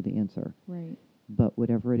not know the answer, right, but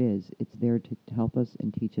whatever it is, it's there to help us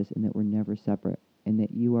and teach us, and that we're never separate, and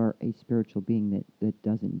that you are a spiritual being that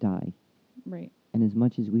doesn't die. right, And as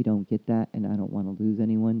much as we don't get that, and I don't want to lose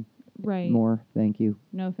anyone right. more, thank you.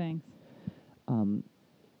 No thanks.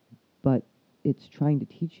 But it's trying to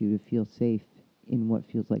teach you to feel safe in what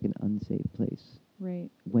feels like an unsafe place. Right.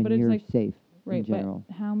 When But it's you're like, safe in right, general.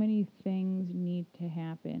 but how many things need to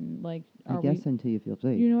happen? Like, I are guess we, until you feel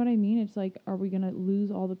safe. you know what I mean? It's like, are we going to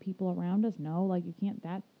lose all the people around us? No, like, you can't,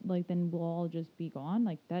 then we'll all just be gone?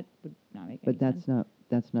 Like, that would not make any But sense.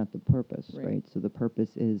 that's not the purpose, Right. right? So the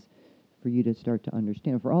purpose is for you to start to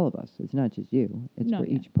understand, for all of us. It's not just you. It's No, for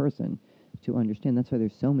yeah. each person to understand. That's why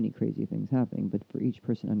there's so many crazy things happening. But for each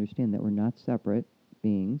person to understand that we're not separate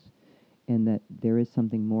beings, and that there is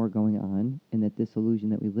something more going on, and that this illusion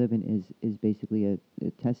that we live in is basically a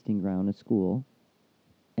testing ground, a school,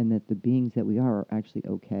 and that the beings that we are actually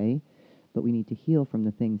okay, but we need to heal from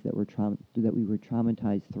the things that we were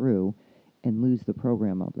traumatized through, and lose the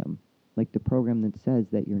program of them. Like the program that says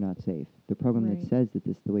that you're not safe, the program that Right. says that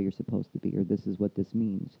this is the way you're supposed to be, or this is what this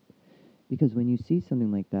means. Because when you see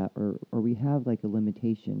something like that, or we have like a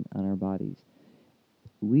limitation on our bodies,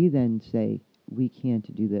 we then say, we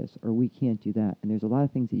can't do this, or we can't do that. And there's a lot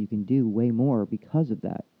of things that you can do way more because of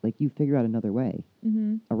that. Like you figure out another way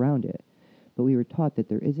Mm-hmm. around it. But we were taught that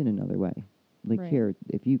there isn't another way. Like Right. here,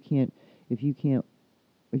 if you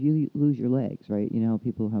lose your legs, right? You know how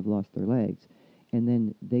people have lost their legs, and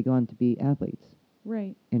then they go on to be athletes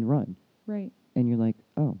Right. and run. Right. And you're like,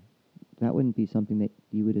 oh, that wouldn't be something that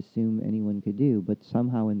you would assume anyone could do, but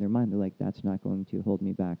somehow in their mind they're like, that's not going to hold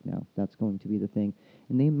me back now. That's going to be the thing.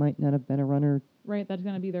 And they might not have been a runner. Right. That's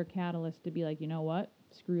going to be their catalyst to be like, you know what?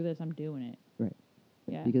 Screw this. I'm doing it. Right.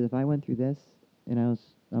 Yeah. Because if I went through this and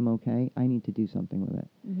I'm okay, I need to do something with it.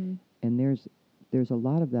 Mm-hmm. And there's a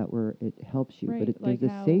lot of that where it helps you, Right. but like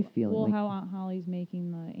there's a how, safe feeling. well, like, how Aunt Holly's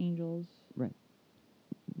making the angels. right.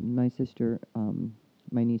 My sister,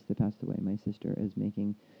 my niece that passed away, my sister is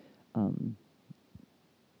making,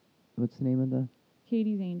 what's the name of the?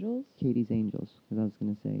 Katie's Angels. Katie's Angels. Because I was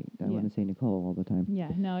going to say, I Yeah. want to say Nicole all the time.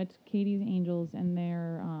 Yeah, no, it's Katie's Angels, and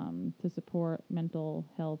they're to support mental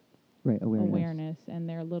health Right, awareness, and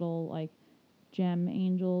they're little like gem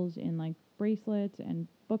angels in like bracelets and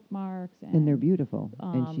bookmarks, And they're beautiful.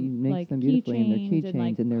 And she makes like them beautifully, and they're keychains and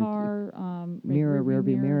like keychains, and they're car mirror,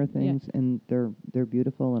 rearview mirror yeah. things, and they're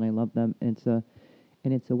beautiful, and I love them. And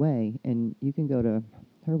it's a way, and you can go to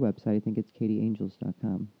her website. I think it's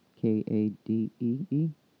katieangels.com. Kadee.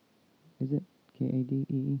 Is it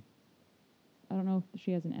Kadee? I don't know if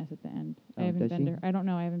she has an S at the end. Oh, I haven't does been she? to. I don't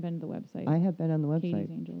know. I haven't been to the website. I have been on the Katie's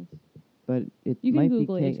website, Angels. but it You can might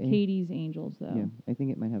Google be it. It's Katie's Angels, though. Yeah, I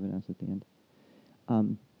think it might have an S at the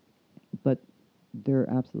end. But they're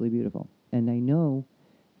absolutely beautiful. And I know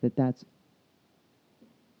that that's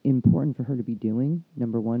important for her to be doing,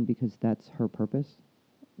 number one, because that's her purpose.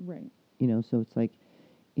 Right. So it's like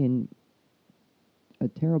in a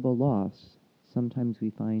terrible loss, sometimes we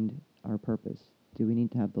find our purpose. Do we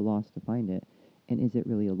need to have the loss to find it? And is it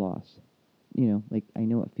really a loss? You know, like I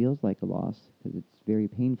know it feels like a loss because it's very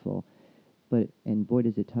painful, but and boy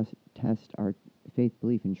does it test our faith,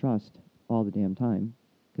 belief, and trust all the damn time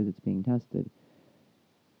because it's being tested.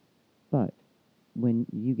 But when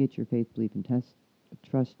you get your faith, belief, and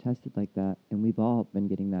trust tested like that, and we've all been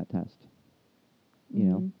getting that test, you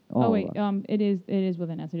know, Mhm. all Oh of wait, us. it is with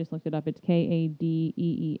an S. I just looked it up. It's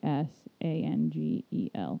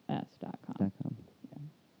KADEESANGELS.com. .com.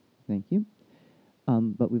 Thank you.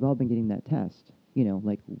 But we've all been getting that test. You know,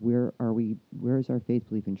 like where are we? Where is our faith,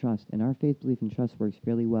 belief, and trust? And our faith, belief, and trust works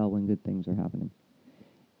fairly well when good things are happening.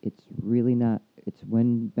 It's really not. It's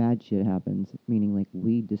when bad shit happens, meaning like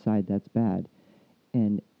we decide that's bad,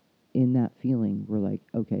 and in that feeling, we're like,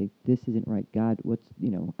 okay, this isn't right. God,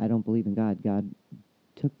 I don't believe in God. God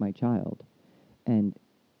took my child, and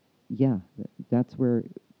yeah, that's where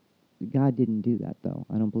God didn't do that, though.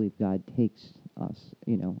 I don't believe God takes us.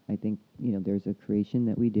 You know, I think, there's a creation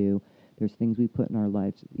that we do. There's things we put in our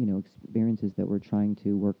lives, experiences that we're trying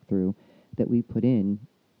to work through that we put in.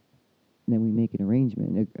 And then we make an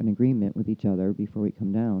arrangement, an agreement with each other before we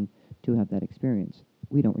come down to have that experience.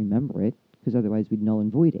 We don't remember it because otherwise we'd null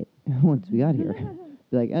and void it once we got here.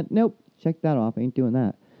 Be like, nope, check that off. I ain't doing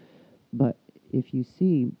that. But if you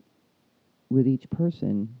see with each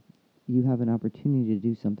person, you have an opportunity to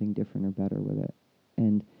do something different or better with it.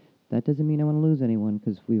 And that doesn't mean I want to lose anyone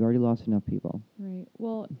because we've already lost enough people. Right.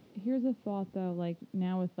 Well, here's a thought though. Like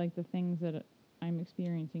now with like the things that I'm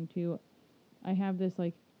experiencing too, I have this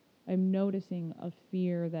like I'm noticing a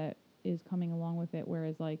fear that is coming along with it.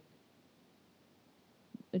 Whereas like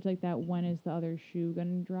it's like that when is the other shoe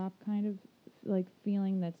gonna drop kind of like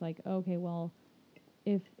feeling that's like okay, well,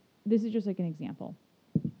 if this is just like an example,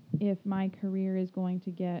 if my career is going to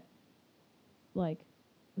get like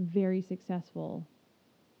very successful,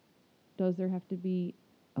 does there have to be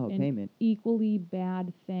an Payment equally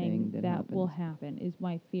bad thing thing that will happen is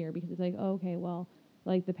my fear, because it's like, okay, well,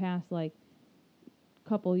 like the past like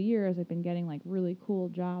couple years I've been getting like really cool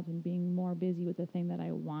jobs and being more busy with the thing that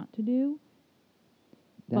I want to do.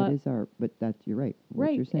 But that's, you're right.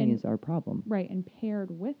 What you're saying is our problem. Right, and paired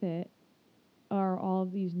with it are all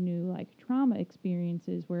of these new like trauma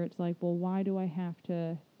experiences where it's like, well, why do I have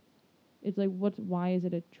to, it's like why is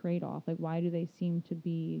it a trade-off? Like why do they seem to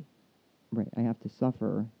be Right. I have to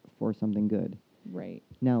suffer for something good. right?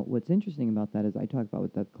 Now, what's interesting about that is I talk about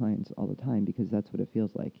with that clients all the time because that's what it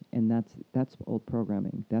feels like. And that's old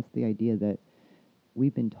programming. That's the idea that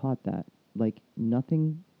we've been taught that. Like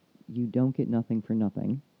nothing, you don't get nothing for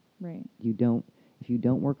nothing. Right. If you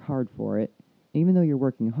don't work hard for it, even though you're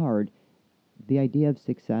working hard, the idea of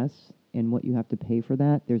success and what you have to pay for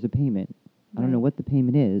that, there's a payment. I don't know Right. what the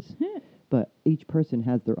payment is, but each person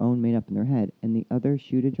has their own made up in their head. And the other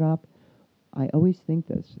shoe to drop, I always think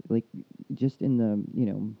this, like just in the,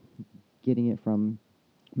 getting it from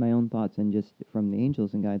my own thoughts and just from the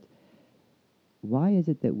angels and guides. Why is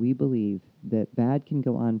it that we believe that bad can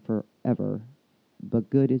go on forever, but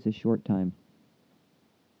good is a short time?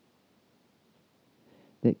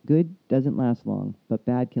 That good doesn't last long, but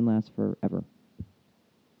bad can last forever.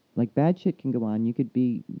 Like bad shit can go on. You could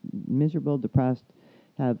be miserable, depressed,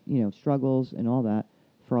 have, struggles and all that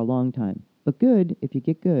for a long time. But good, if you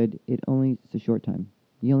get good, it's a short time.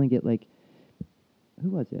 You only get like, who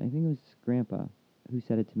was it? I think it was Grandpa who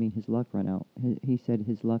said it to me. His luck run out. He said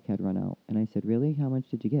his luck had run out. And I said, really? How much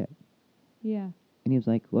did you get? Yeah. And he was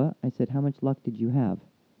like, what? I said, how much luck did you have?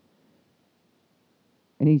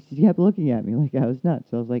 And he kept looking at me like I was nuts.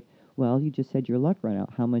 So I was like, well, you just said your luck ran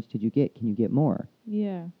out. How much did you get? Can you get more?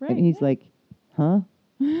 Yeah. Right. And he's like, huh?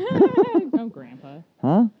 Oh, Grandpa.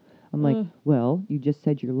 Huh? I'm like, Ugh. well, you just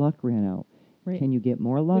said your luck ran out. Right. Can you get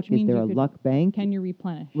more luck? Which Is means there you a could- luck bank? Can you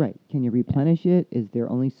replenish? Right. Can you replenish it? Is there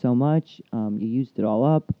only so much? You used it all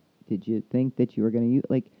up. Did you think that you were going to use,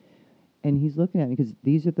 like, and he's looking at me because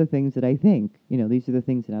these are the things that I think, these are the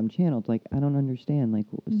things that I'm channeled. Like, I don't understand. Like,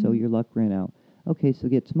 so Mhm. your luck ran out. Okay, so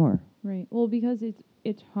get some more. Right. Well, because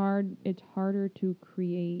it's harder to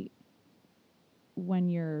create when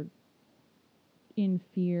you're in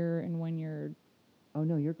fear and when you're Oh,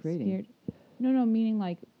 no, you're creating. scared. No, meaning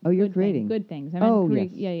like Oh, you're good creating. good things. I meant Oh,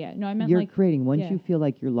 create. yes. Yeah. No, I meant You're like creating. Once yeah. you feel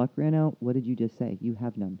like your luck ran out, what did you just say? You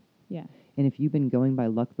have none. Yeah. And if you've been going by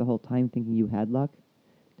luck the whole time thinking you had luck,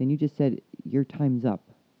 then you just said your time's up.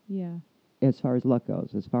 Yeah. As far as luck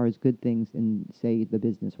goes, as far as good things in, say, the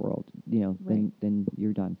business world, Right. then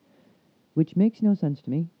you're done. Which makes no sense to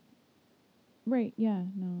me. Right. Yeah.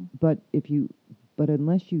 No. But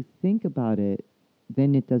unless you think about it,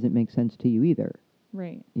 then it doesn't make sense to you either.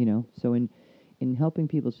 Right. So in helping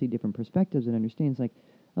people see different perspectives and understand, it's like,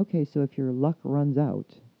 okay, so if your luck runs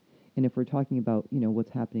out, and if we're talking about,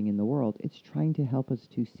 what's happening in the world, it's trying to help us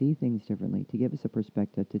to see things differently, to give us a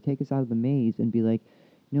perspective, to take us out of the maze and be like,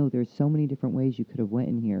 no, there's so many different ways you could have went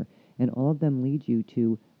in here, and all of them lead you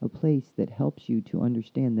to a place that helps you to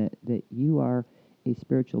understand that you are a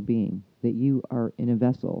spiritual being, that you are in a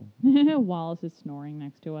vessel. Wallace is snoring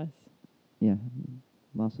next to us. Yeah,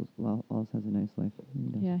 Wallace has a nice life. He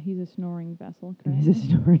does. Yeah, he's a snoring vessel, He's correct? a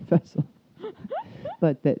snoring vessel.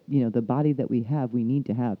 But that, the body that we have, we need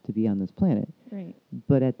to have to be on this planet. Right.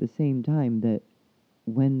 But at the same time, that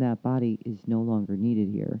when that body is no longer needed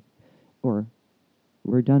here, or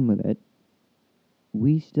we're done with it,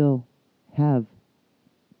 we still have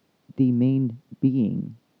the main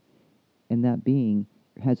being, and that being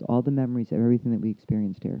has all the memories of everything that we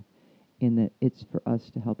experienced here, and that it's for us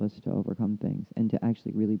to help us to overcome things and to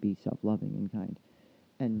actually really be self-loving and kind,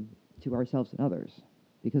 and to ourselves and others,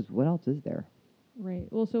 because what else is there? Right.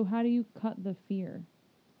 Well, so how do you cut the fear?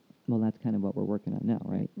 Well, that's kind of what we're working on now,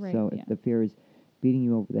 right? Right, So yeah. if the fear is beating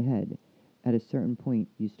you over the head, at a certain point,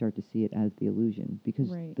 you start to see it as the illusion, because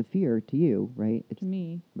Right. the fear to you, right? It's To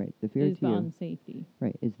me, right. The fear is to the you, unsafety.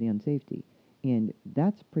 right, is the unsafety, and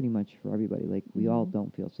that's pretty much for everybody. Like we all Mhm.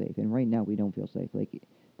 don't feel safe, and right now we don't feel safe. Like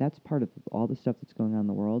that's part of all the stuff that's going on in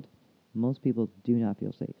the world. Most people do not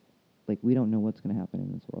feel safe. Like we don't know what's going to happen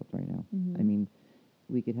in this world right now. I Mhm. mean,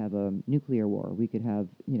 we could have a nuclear war. We could have,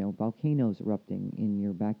 volcanoes erupting in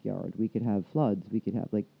your backyard. We could have floods. We could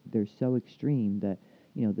have, like, they're so extreme that,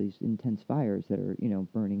 these intense fires that are,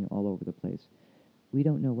 burning all over the place. We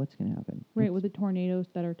don't know what's going to happen. Right, with the tornadoes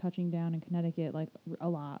that are touching down in Connecticut, like a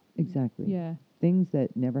lot. Exactly. Yeah. Things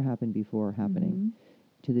that never happened before are happening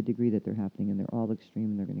Mhm. to the degree that they're happening, and they're all extreme,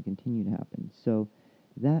 and they're going to continue to happen. So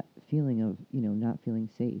that feeling of, not feeling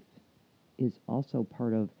safe is also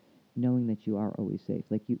part of knowing that you are always safe.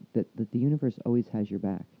 Like that the universe always has your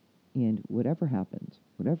back. And whatever happens,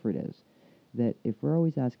 whatever it is, that if we're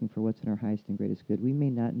always asking for what's in our highest and greatest good, we may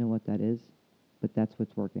not know what that is, but that's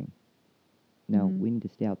what's working. Now, Mhm. we need to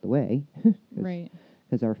stay out the way. Right.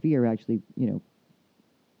 Because our fear actually,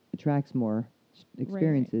 attracts more Right.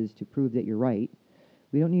 experiences to prove that you're right.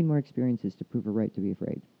 We don't need more experiences to prove a right to be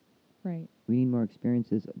afraid. Right. We need more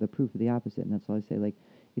experiences, the proof of the opposite. And that's all I say. Like,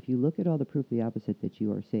 if you look at all the proof of the opposite that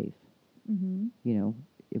you are safe, Mhm.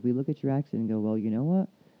 if we look at your accident and go, well, you know what?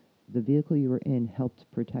 The vehicle you were in helped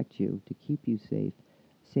protect you to keep you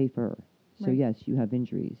safer. So Right. yes, you have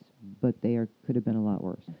injuries, but could have been a lot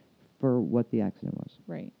worse for what the accident was.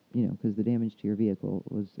 Right. Because the damage to your vehicle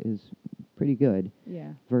is pretty good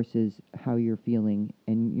Yeah. versus how you're feeling,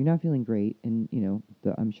 and you're not feeling great, and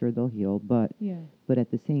I'm sure they'll heal, but Yeah. at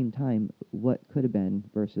the same time, what could have been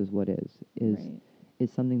versus what is Right. is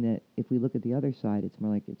something that if we look at the other side, it's more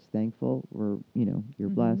like it's thankful, or you're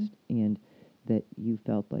Mhm. blessed, and that you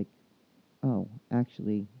felt like, oh,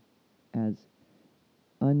 actually, as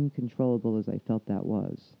uncontrollable as I felt that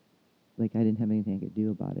was, like I didn't have anything I could do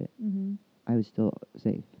about it. Mhm. I was still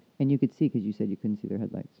safe, and you could see because you said you couldn't see their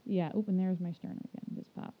headlights. Yeah. Oop, and there's my sternum again.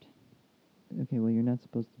 Just popped. Okay, well, you're not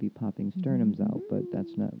supposed to be popping sternums out, but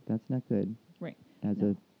that's not good. Right. As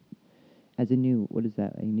No. a new, what is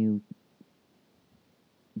that? A new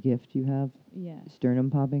gift you have? Yes. Sternum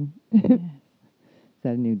popping. Yes. Is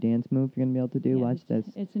that a new dance move you're gonna be able to do? Yes, Watch this.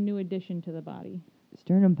 It's a new addition to the body.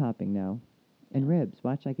 Sternum popping now. And Yes. ribs.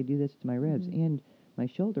 Watch, I could do this to my ribs. Mhm. And my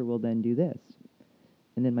shoulder will then do this.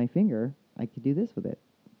 And then my finger, I could do this with it.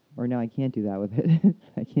 Or no, I can't do that with it.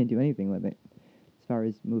 I can't do anything with it. As far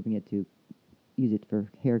as moving it to use it for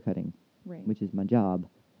hair cutting, Right. which is my job.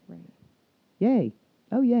 Right. Yay.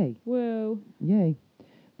 Oh, yay. Whoa. Yay.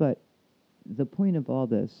 But the point of all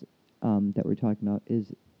this that we're talking about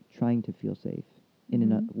is trying to feel safe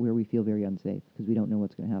Mhm. where we feel very unsafe because we don't know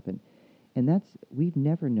what's going to happen. And we've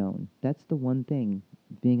never known. That's the one thing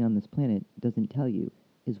being on this planet doesn't tell you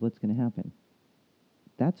is what's going to happen.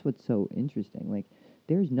 That's what's so interesting. Like,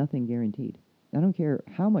 there's nothing guaranteed. I don't care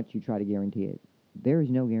how much you try to guarantee it. There is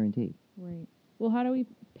no guarantee. Right. Well, how do we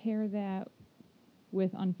pair that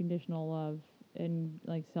with unconditional love and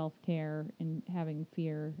like self-care and having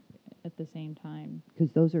fear at the same time?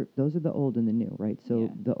 Because those are the old and the new, right? So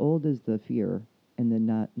Yeah. the old is the fear and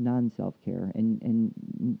the non-self-care and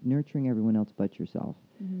nurturing everyone else but yourself.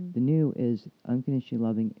 Mhm. The new is unconditionally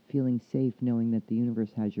loving, feeling safe, knowing that the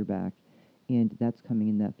universe has your back, and that's coming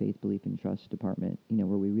in that faith, belief, and trust department. Where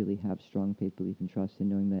we really have strong faith, belief, and trust, and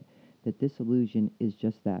knowing that this illusion is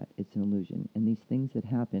just that. It's an illusion, and these things that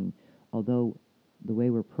happen, although the way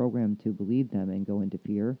we're programmed to believe them and go into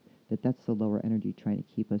fear, that's the lower energy trying to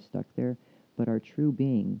keep us stuck there. But our true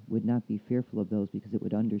being would not be fearful of those because it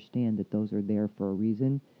would understand that those are there for a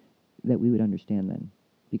reason, that we would understand then.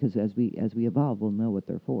 Because as we evolve, we'll know what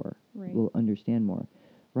they're for. Right. We'll understand more.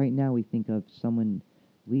 Right now, we think of someone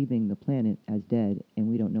leaving the planet as dead, and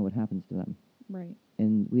we don't know what happens to them. Right.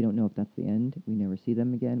 And we don't know if that's the end. We never see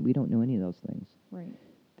them again. We don't know any of those things. Right.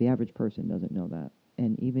 The average person doesn't know that.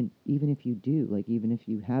 And even if you do, like even if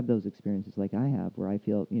you have those experiences like I have, where I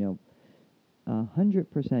feel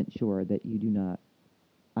 100% sure that you do not.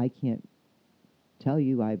 I can't tell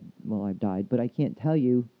you I've died, but I can't tell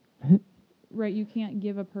you. Right. You can't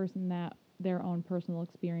give a person that their own personal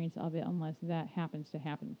experience of it unless that happens to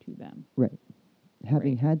happen to them. Right.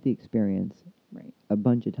 Having Right. had the experience Right. a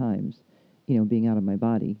bunch of times, being out of my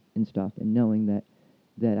body and stuff, and knowing that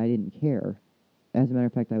I didn't care. As a matter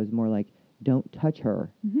of fact, I was more like, "Don't touch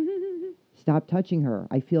her. Stop touching her.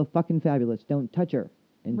 I feel fucking fabulous. Don't touch her."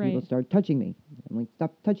 And people Right. start touching me. I'm like,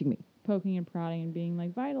 "Stop touching me." Poking and prodding and being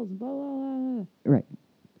like vitals, blah blah blah. Blah. Right.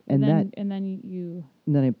 And then you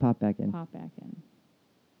then I pop back in. pop back in.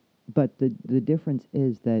 But the difference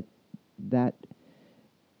is that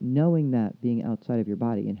knowing that being outside of your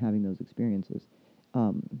body and having those experiences,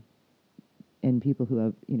 and people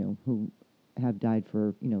who have died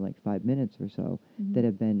for like 5 minutes or so, Mhm. that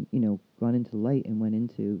have been gone into light and went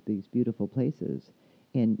into these beautiful places,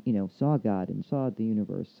 and saw God and saw the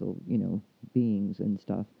universal beings and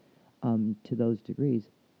stuff, to those degrees,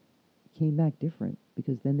 came back different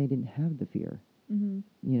because then they didn't have the fear. Mhm.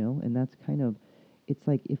 And that's kind of, it's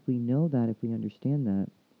like if we know that, if we understand that,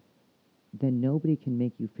 then nobody can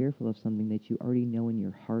make you fearful of something that you already know in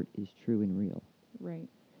your heart is true and real. Right.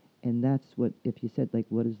 And that's what, if you said, like,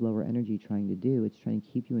 what is lower energy trying to do? It's trying to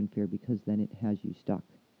keep you in fear because then it has you stuck.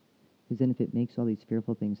 Because then if it makes all these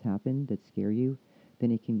fearful things happen that scare you,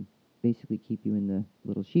 then it can basically keep you in the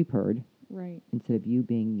little sheep herd Right. instead of you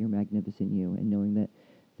being your magnificent you and knowing that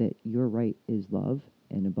your right is love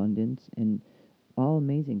and abundance and all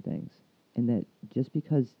amazing things. And that just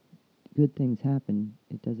because good things happen,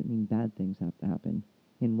 it doesn't mean bad things have to happen.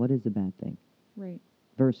 And what is a bad thing Right.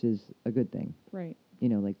 versus a good thing? Right.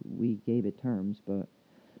 Like we gave it terms, but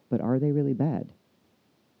are they really bad?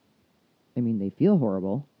 I mean, they feel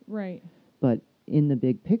horrible, Right. but in the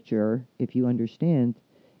big picture, if you understand,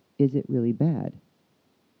 is it really bad?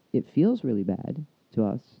 It feels really bad to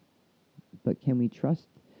us, but can we trust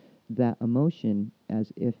that emotion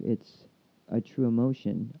as if it's a true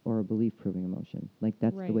emotion or a belief proving emotion? Like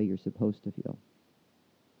that's the Right. way you're supposed to feel.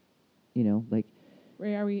 Like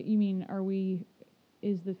Right. Are we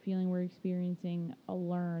is the feeling we're experiencing a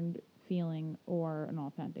learned feeling or an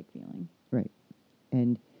authentic feeling? right.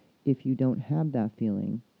 And if you don't have that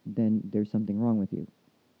feeling, then there's something wrong with you,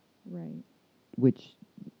 Right. which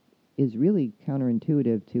is really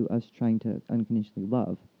counterintuitive to us trying to unconditionally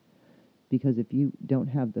love. Because if you don't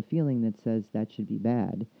have the feeling that says that should be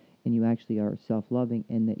bad, and you actually are self-loving,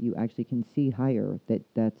 and that you actually can see higher,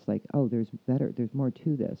 that's like, oh, there's more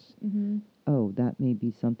to this. Mhm. Oh, that may be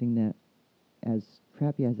something that, as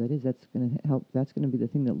crappy as that is, that's going to help. That's going to be the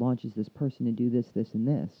thing that launches this person to do this, this, and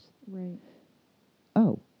this. Right.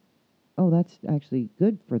 Oh, that's actually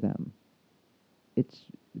good for them. It's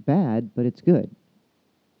bad, but it's good.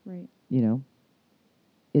 Right.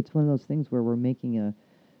 It's one of those things where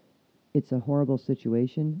it's a horrible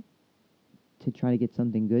situation to try to get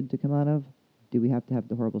something good to come out of. Do we have to have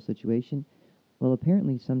the horrible situation? Well,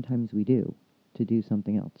 apparently sometimes we do, to do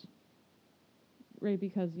something else. Right,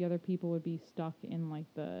 because the other people would be stuck in like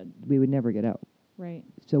the We would never get out. right.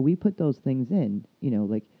 So we put those things in,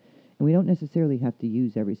 and we don't necessarily have to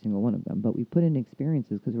use every single one of them, but we put in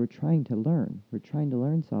experiences because we're trying to learn. We're trying to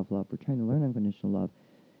learn self-love. We're trying to learn unconditional love.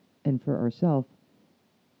 And for ourselves,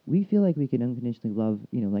 we feel like we can unconditionally love,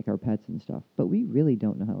 like our pets and stuff, but we really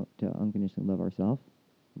don't know how to unconditionally love ourselves.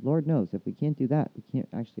 Lord knows, if we can't do that, we can't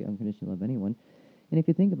actually unconditionally love anyone. And if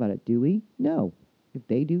you think about it, do we? No. If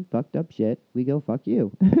they do fucked up shit, we go, fuck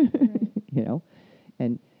you. Right.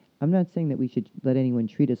 And I'm not saying that we should let anyone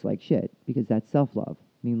treat us like shit, because that's self-love.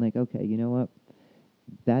 I mean, like, okay, you know what?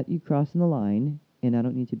 That you crossing the line, and I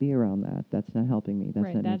don't need to be around that. That's not helping me. That's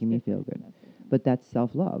Right, not that's making me feel different. good. That's different. But that's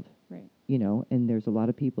self-love. Right. And there's a lot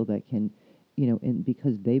of people that can, and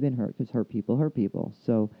because they've been hurt, because hurt people.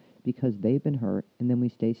 So because they've been hurt, and then we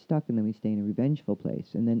stay stuck, and then we stay in a revengeful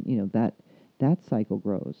place, and then, that cycle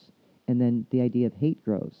grows. And then the idea of hate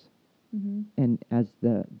grows. Mhm. And as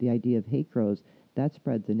the idea of hate grows, that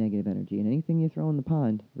spreads the negative energy. And anything you throw in the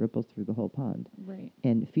pond ripples through the whole pond. Right.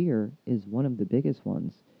 And fear is one of the biggest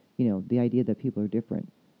ones. The idea that people are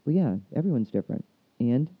different. Well, yeah, everyone's different.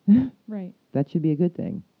 And Right. that should be a good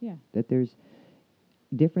thing. Yeah. That there's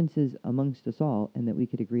differences amongst us all, and that we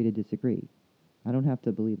could agree to disagree. I don't have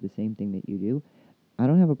to believe the same thing that you do. I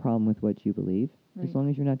don't have a problem with what you believe as Right. long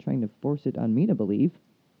as you're not trying to force it on me to believe.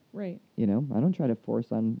 Right. You know, I don't try to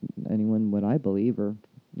force on anyone what I believe or,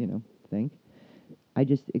 think. I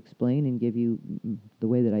just explain and give you the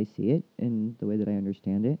way that I see it and the way that I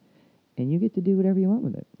understand it, and you get to do whatever you want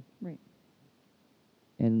with it. Right.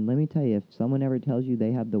 And let me tell you, if someone ever tells you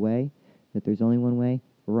they have the way, that there's only one way,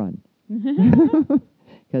 run.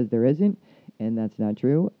 Because there isn't, and that's not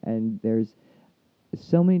true. And there's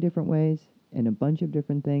so many different ways and a bunch of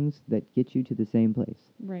different things that get you to the same place.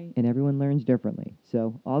 Right. And everyone learns differently.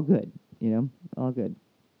 So all good, all good.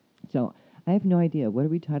 So I have no idea. What are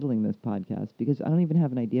we titling this podcast? Because I don't even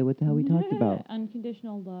have an idea what the hell we talked about.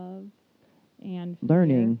 Unconditional love and fear.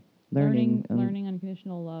 Learning Learning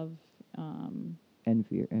unconditional love. And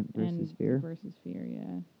fear versus fear. Versus fear,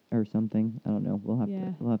 yeah. Or something. I don't know. We'll have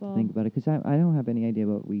to think about it because I don't have any idea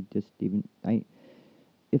what we just even.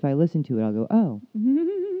 If I listen to it, I'll go, oh,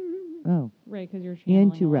 Right, because you're channeling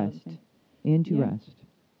and to a lot of rest, things. and to Yeah. rest,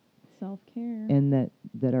 Self-care. and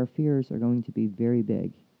that our fears are going to be very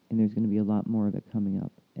big, and there's going to be a lot more of it coming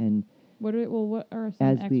up. And what are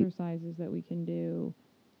some exercises that we can do?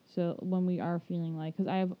 So when we are feeling like, because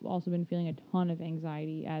I've also been feeling a ton of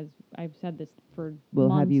anxiety, as I've said this for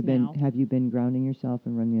months now. Have you been grounding yourself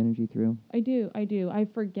and running the energy through? I do. I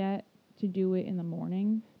forget to do it in the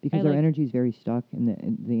morning. Because our energy is very stuck, and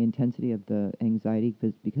the intensity of the anxiety,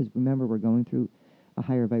 because remember, we're going through a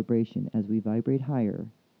higher vibration. As we vibrate higher,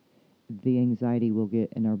 the anxiety will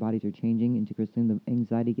get, and our bodies are changing into crystalline, the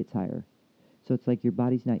anxiety gets higher. So it's like your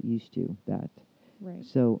body's not used to that. Right.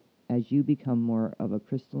 So as you become more of a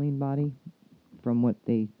crystalline body, from what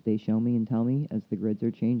they show me and tell me, as the grids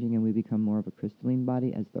are changing and we become more of a crystalline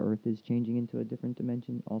body, as the earth is changing into a different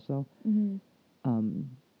dimension also,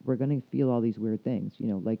 we're going to feel all these weird things,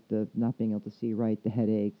 like the not being able to see right, the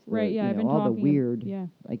headaches, right, yeah, I've been all talking the weird, yeah.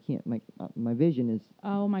 I can't, my vision is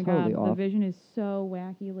oh my totally God, off. the vision is so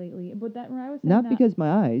wacky lately. But that, when I was saying not that, because my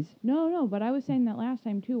eyes. No, but I was saying that last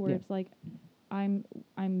time too, where Yeah. it's like, I'm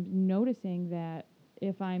noticing that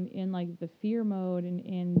if I'm in like the fear mode and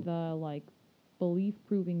in the like belief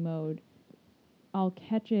proving mode, I'll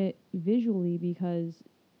catch it visually because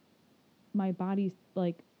my body's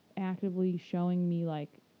like actively showing me like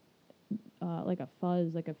a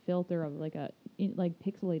fuzz, like a filter of like like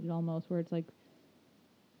pixelated almost, where it's like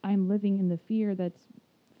I'm living in the fear that's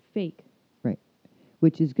fake. Right.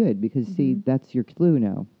 Which is good because see, that's your clue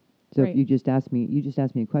now. So if you just ask me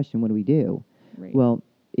a question, what do we do? Right. Well,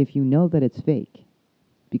 if you know that it's fake,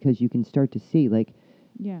 because you can start to see, like,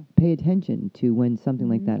 pay attention to when something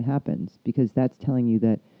like that happens, because that's telling you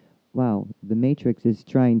that, wow, the Matrix is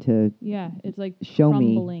trying to it's like show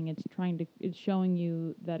crumbling. me. It's showing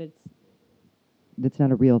you that that's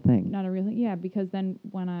not a real thing. Not a real thing. Yeah, because then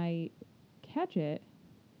when I catch it,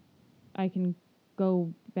 I can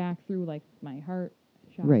go back through like my heart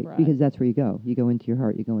chakra. Right, because that's where you go. You go into your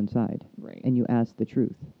heart, you go inside. Right. And you ask the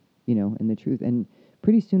truth, and the truth. And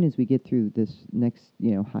pretty soon as we get through this next,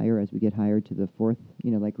 higher, as we get higher to the fourth,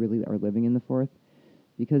 like really are living in the fourth,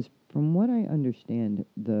 because from what I understand,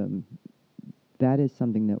 that is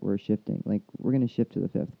something that we're shifting. Like, we're going to shift to the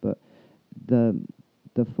fifth, but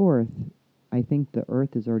the fourth, I think the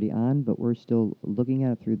earth is already on, but we're still looking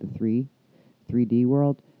at it through the 3D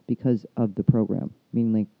world because of the program.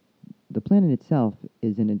 Meaning, like, the planet itself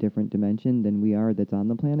is in a different dimension than we are that's on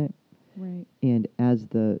the planet. Right. And as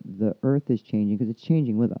the earth is changing, because it's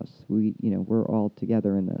changing with us, we're all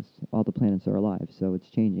together in this. All the planets are alive, so it's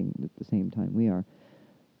changing at the same time we are.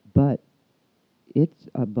 But it's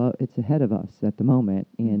ahead of us at the moment,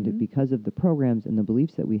 and because of the programs and the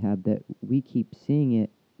beliefs that we have, that we keep seeing it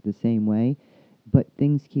the same way, but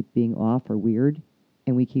things keep being off or weird,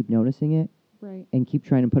 and we keep noticing it, and keep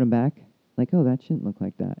trying to put them back, like, oh, that shouldn't look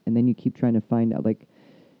like that, and then you keep trying to find out, like,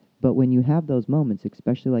 but when you have those moments,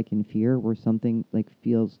 especially like in fear, where something like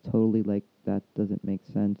feels totally like that doesn't make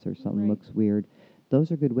sense or something looks weird,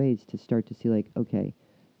 those are good ways to start to see, like, okay,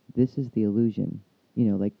 this is the illusion,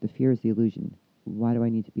 like the fear is the illusion. Why do I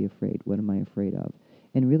need to be afraid? What am I afraid of?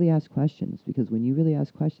 And really ask questions, because when you really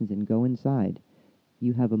ask questions and go inside,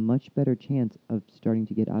 you have a much better chance of starting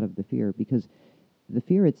to get out of the fear, because the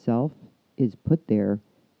fear itself is put there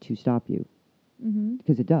to stop you.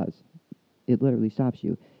 Because it does. It literally stops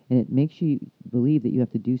you. And it makes you believe that you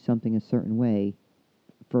have to do something a certain way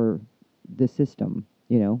for the system,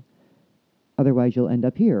 Otherwise, you'll end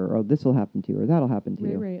up here, or this will happen to you, or that'll happen to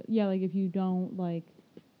you. Right. Yeah, like if you don't, like...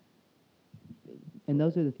 And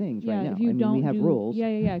those are the things right now. If you don't we have rules.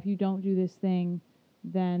 Yeah. If you don't do this thing,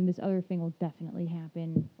 then this other thing will definitely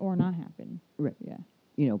happen or not happen. Right.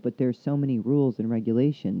 Yeah. But there's so many rules and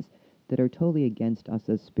regulations that are totally against us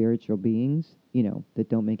as spiritual beings, that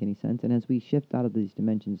don't make any sense. And as we shift out of these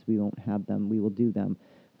dimensions, we won't have them. We will do them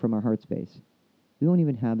from our heart space. We won't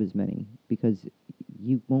even have as many because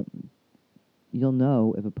you'll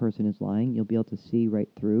know if a person is lying. You'll be able to see right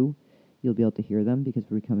through. You'll be able to hear them because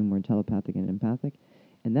we're becoming more telepathic and empathic.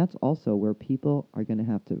 And that's also where people are going to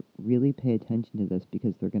have to really pay attention to this,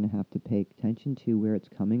 because they're going to have to pay attention to where it's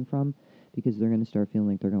coming from, because they're going to start feeling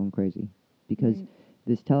like they're going crazy. Because Right.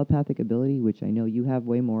 this telepathic ability, which I know you have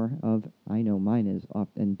way more of, I know mine is off,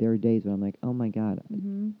 and there are days when I'm like, oh my God,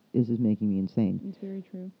 this is making me insane. It's very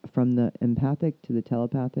true. From the empathic to the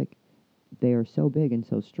telepathic, they are so big and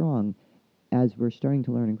so strong. As we're starting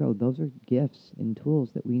to learn and grow, those are gifts and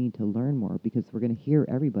tools that we need to learn more, because we're going to hear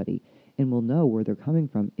everybody and we'll know where they're coming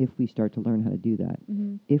from if we start to learn how to do that.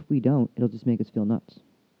 Mm-hmm. If we don't, it'll just make us feel nuts.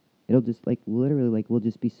 It'll just literally we'll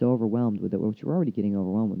just be so overwhelmed with it, which we're already getting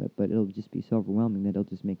overwhelmed with it, but it'll just be so overwhelming that it'll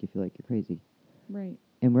just make you feel like you're crazy. Right.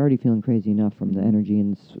 And we're already feeling crazy enough from the Mhm. energy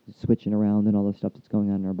and switching around and all the stuff that's going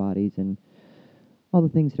on in our bodies, and all the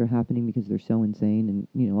things that are happening because they're so insane,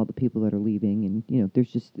 and all the people that are leaving, and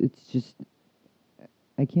it's just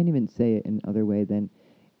I can't even say it in other way than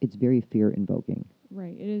it's very fear invoking.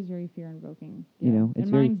 Right. It is very fear invoking. It's and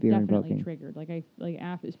very mine's fear definitely invoking.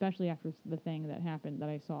 triggered. Especially after the thing that happened that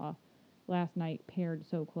I saw last night, paired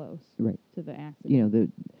so close Right. to the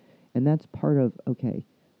accident. And that's part of, okay,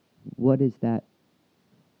 what is that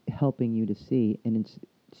helping you to see? And it's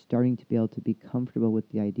starting to be able to be comfortable with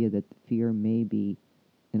the idea that fear may be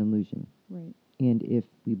an illusion. Right. And if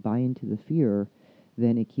we buy into the fear,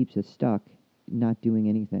 then it keeps us stuck, not doing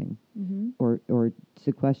anything, Mm-hmm. or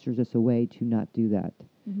sequesters us away to not do that.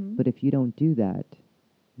 Mm-hmm. But if you don't do that,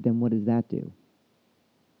 then what does that do?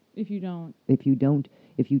 If you don't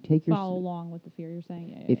If you take your follow along with the fear, you're saying,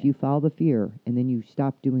 yeah. if you follow the fear and then you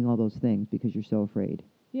stop doing all those things because you're so afraid,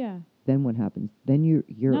 Yeah. then what happens? Then your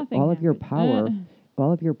Nothing all of your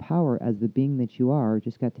happens. power as the being that you are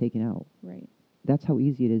just got taken out. Right. That's how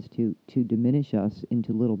easy it is to diminish us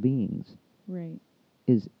into little beings. Right.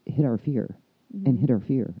 Is hit our fear, and Mhm. hit our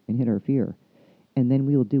fear, and hit our fear, and then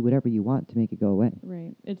we will do whatever you want to make it go away.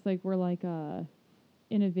 Right. It's like we're like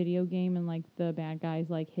in a video game, and like the bad guy's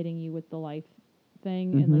like hitting you with the life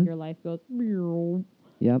thing, and like Mhm. your life goes, "Meow,"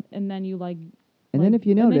 Yep. and then you And then if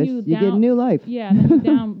you and then notice, you you get a down- new life. Yeah, and then you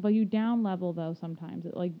down, but you down level though. Sometimes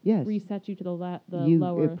it Yes. resets you to the It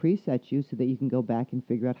lower. presets you so that you can go back and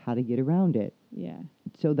figure out how to get around it. Yeah.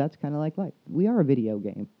 So that's kind of like life. We are a video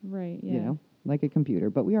game. Right. Yeah. Like a computer,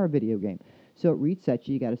 but we are a video game. So it resets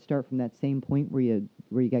you. You got to start from that same point where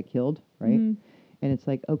you got killed, right? Mhm. And it's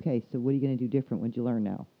like, okay, so what are you going to do different? What'd you learn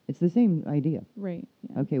now? It's the same idea. Right.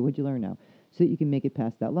 Yeah. Okay, what'd you learn now? So that you can make it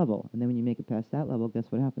past that level. And then when you make it past that level,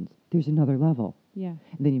 guess what happens? There's another level. Yeah.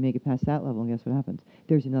 And then you make it past that level, and guess what happens?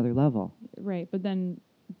 There's another level. Right. But then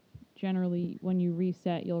generally when you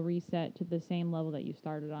reset, you'll reset to the same level that you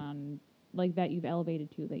started on, like that you've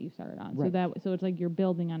elevated to that you started on. Right. So it's like you're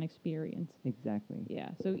building on experience. Exactly. Yeah.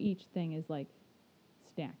 So each thing is like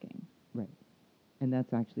stacking. Right. And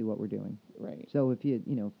that's actually what we're doing. Right. So if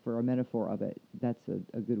for a metaphor of it, that's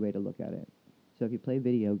a good way to look at it. So if you play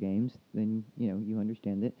video games, then, you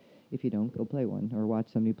understand it. If you don't, go play one or watch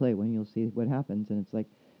somebody play one. You'll see what happens. And it's like,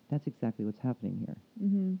 that's exactly what's happening here.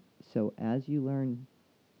 Mm-hmm. So as you learn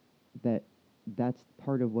that that's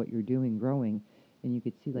part of what you're doing growing, and you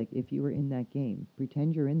could see, like, if you were in that game,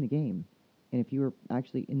 pretend you're in the game. And if you were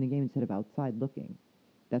actually in the game instead of outside looking,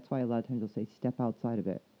 that's why a lot of times they'll say step outside of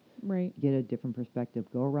it. Right. Get a different perspective.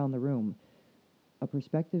 Go around the room. A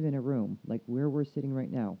perspective in a room, like where we're sitting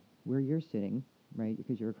right now, where you're sitting, right,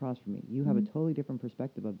 because you're across from me. You have a Mhm. totally different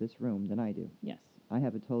perspective of this room than I do. Yes. I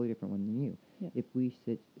have a totally different one than you. Yes. If we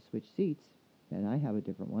switch seats, then I have a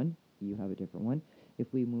different one. You have a different one.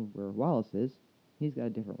 If we move where Wallace is, he's got a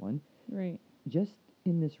different one. Right. Just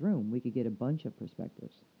in this room, we could get a bunch of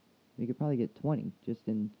perspectives. We could probably get 20 just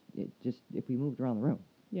if we moved around the room.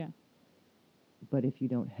 Yeah. But if you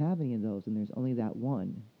don't have any of those and there's only that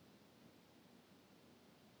one,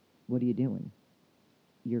 what are you doing?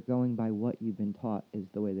 You're going by what you've been taught is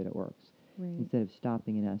the way that it works. Right. Instead of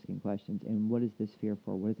stopping and asking questions, and what is this fear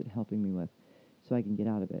for? What is it helping me with? So I can get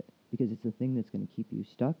out of it. Because it's the thing that's going to keep you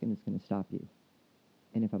stuck and it's going to stop you.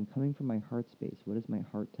 And if I'm coming from my heart space, what does my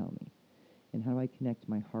heart tell me? And how do I connect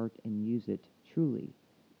my heart and use it truly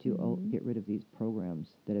to Mhm. get rid of these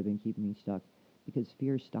programs that have been keeping me stuck? Because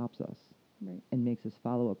fear stops us. Right. And makes us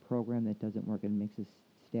follow a program that doesn't work, and makes us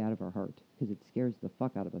stay out of our heart because it scares the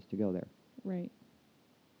fuck out of us to go there. Right.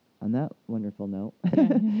 On that wonderful note,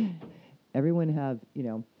 Yeah. everyone have,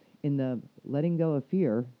 in the letting go of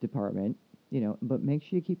fear department, But make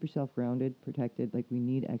sure you keep yourself grounded, protected. Like, we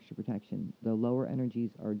need extra protection. The lower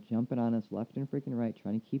energies are jumping on us left and freaking right,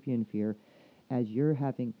 trying to keep you in fear as you're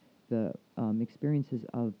having the experiences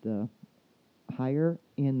of the higher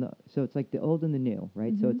and the, so it's like the old and the new,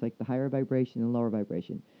 right? So Mhm. it's like the higher vibration and lower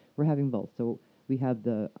vibration. We're having both. So we have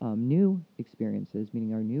the new experiences,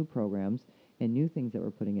 meaning our new programs and new things that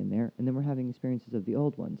we're putting in there, and then we're having experiences of the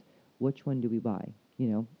old ones. Which one do we buy?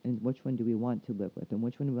 And which one do we want to live with, and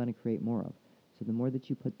which one do we want to create more of? So the more that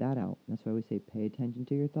you put that out, that's why we say pay attention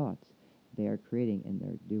to your thoughts. They are creating, and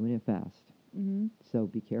they're doing it fast. Mhm. So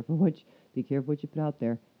be careful be careful what you put out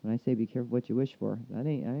there. When I say be careful what you wish for, I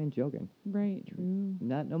ain't joking. Right. True.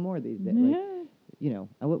 Not no more these days. Like,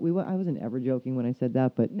 I wasn't ever joking when I said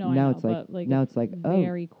that, but No, I now know, it's like but like now it's like, oh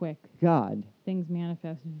very quick. God, Things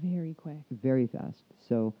manifest very quick. very fast.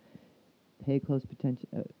 So pay close attention.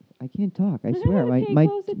 I can't talk. I swear. Pay my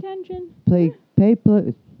close attention.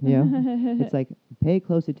 It's like pay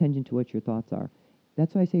close attention to what your thoughts are.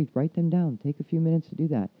 That's why I say write them down. Take a few minutes to do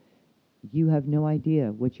that. You have no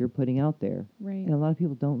idea what you're putting out there, Right. and a lot of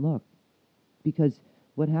people don't look because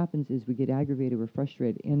what happens is we get aggravated, we're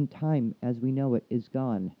frustrated, and time, as we know it, is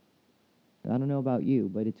gone. I don't know about you,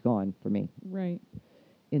 but it's gone for me. Right.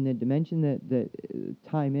 In the dimension that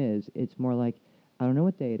time is, it's more like, I don't know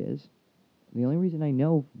what day it is. The only reason I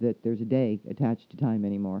know that there's a day attached to time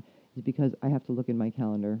anymore is because I have to look in my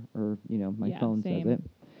calendar, or my Yeah, phone same. says it.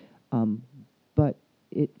 But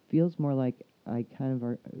it feels more like I kind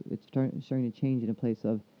of it's starting to change in a place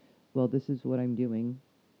of, well, this is what I'm doing.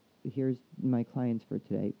 Here's my clients for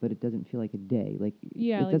today, but it doesn't feel like a day. Like,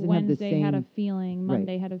 Yeah, it like doesn't have the Wednesday same. had a feeling, Right.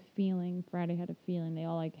 Monday had a feeling, Friday had a feeling. They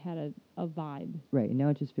all like had a vibe. Right, and now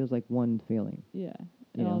it just feels like one feeling. Yeah.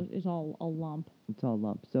 You It's all a lump. It's all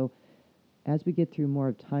lump. So as we get through more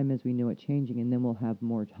of time as we know it changing, and then we'll have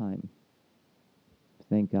more time.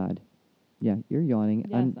 Thank God. Yeah, you're yawning.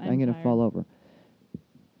 Yes, I'm I'm going to tired. fall over.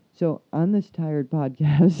 So on this tired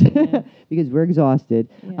podcast, Yeah. because we're exhausted,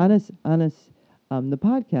 Yeah. on us, the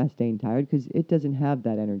podcast ain't tired because it doesn't have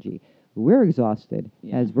that energy. We're exhausted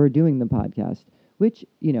Yeah. as we're doing the podcast, which,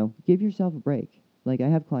 give yourself a break. Like, I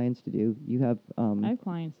have clients to do. You have, I have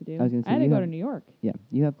clients to do. I was gonna say, had to you go have- to New York. yeah,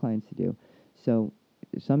 you have clients to do. So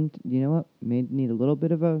you know what, may need a little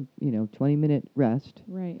bit of a, 20-minute rest.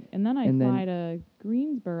 Right. And then I And then- fly to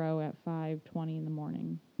Greensboro at 5:20 in the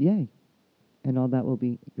morning. Yay. And all that will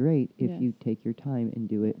be great if Yes. you take your time and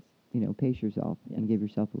do it, pace yourself Yes. and give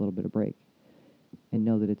yourself a little bit of break. And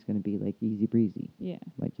know that it's going to be like easy breezy. Yeah.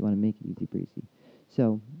 Like, you want to make it easy breezy.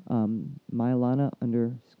 So,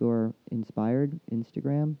 Myalana_inspired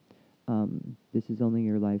Instagram. This is Only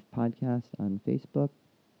Your Life podcast on Facebook.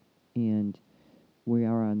 And we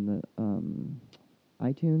are on the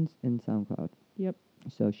iTunes and SoundCloud. Yep.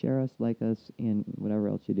 So share us, like us, and whatever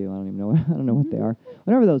else you do. I don't even know. I don't know what they are.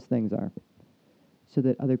 Whatever those things are, so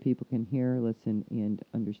that other people can hear, listen, and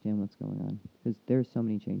understand what's going on. Because there's so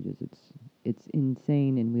many changes. It's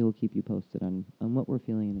insane, and we will keep you posted on what we're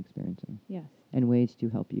feeling and experiencing, Yes. and ways to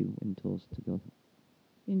help you and tools to go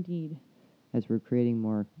Indeed. as we're creating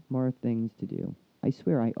more things to do. I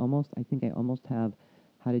swear, I think I almost have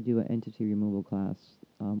how to do an entity removal class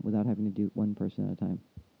without having to do one person at a time.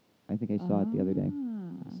 I think I saw it the other day. Ah.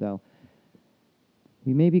 So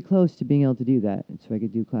we may be close to being able to do that, so I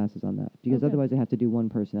could do classes on that. Because Okay. otherwise I have to do one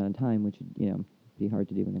person at a time, which would, be hard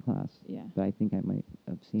to do in a class. Yeah. But I think I might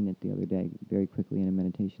have seen it the other day very quickly in a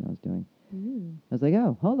meditation I was doing. Ooh. I was like,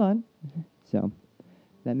 oh, hold on. So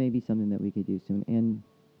that may be something that we could do soon. And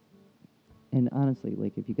honestly,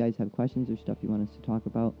 like, if you guys have questions or stuff you want us to talk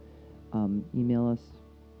about, email us,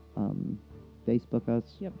 Facebook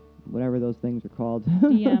us, Yep. whatever those things are called.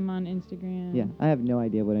 DM on Instagram. Yeah, I have no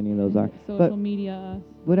idea what any of those are. Social But media us.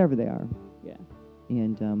 whatever they are. Yeah.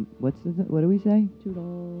 And what do we say?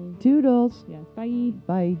 Toodles. Toodles. Yes. Bye.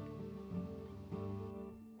 Bye.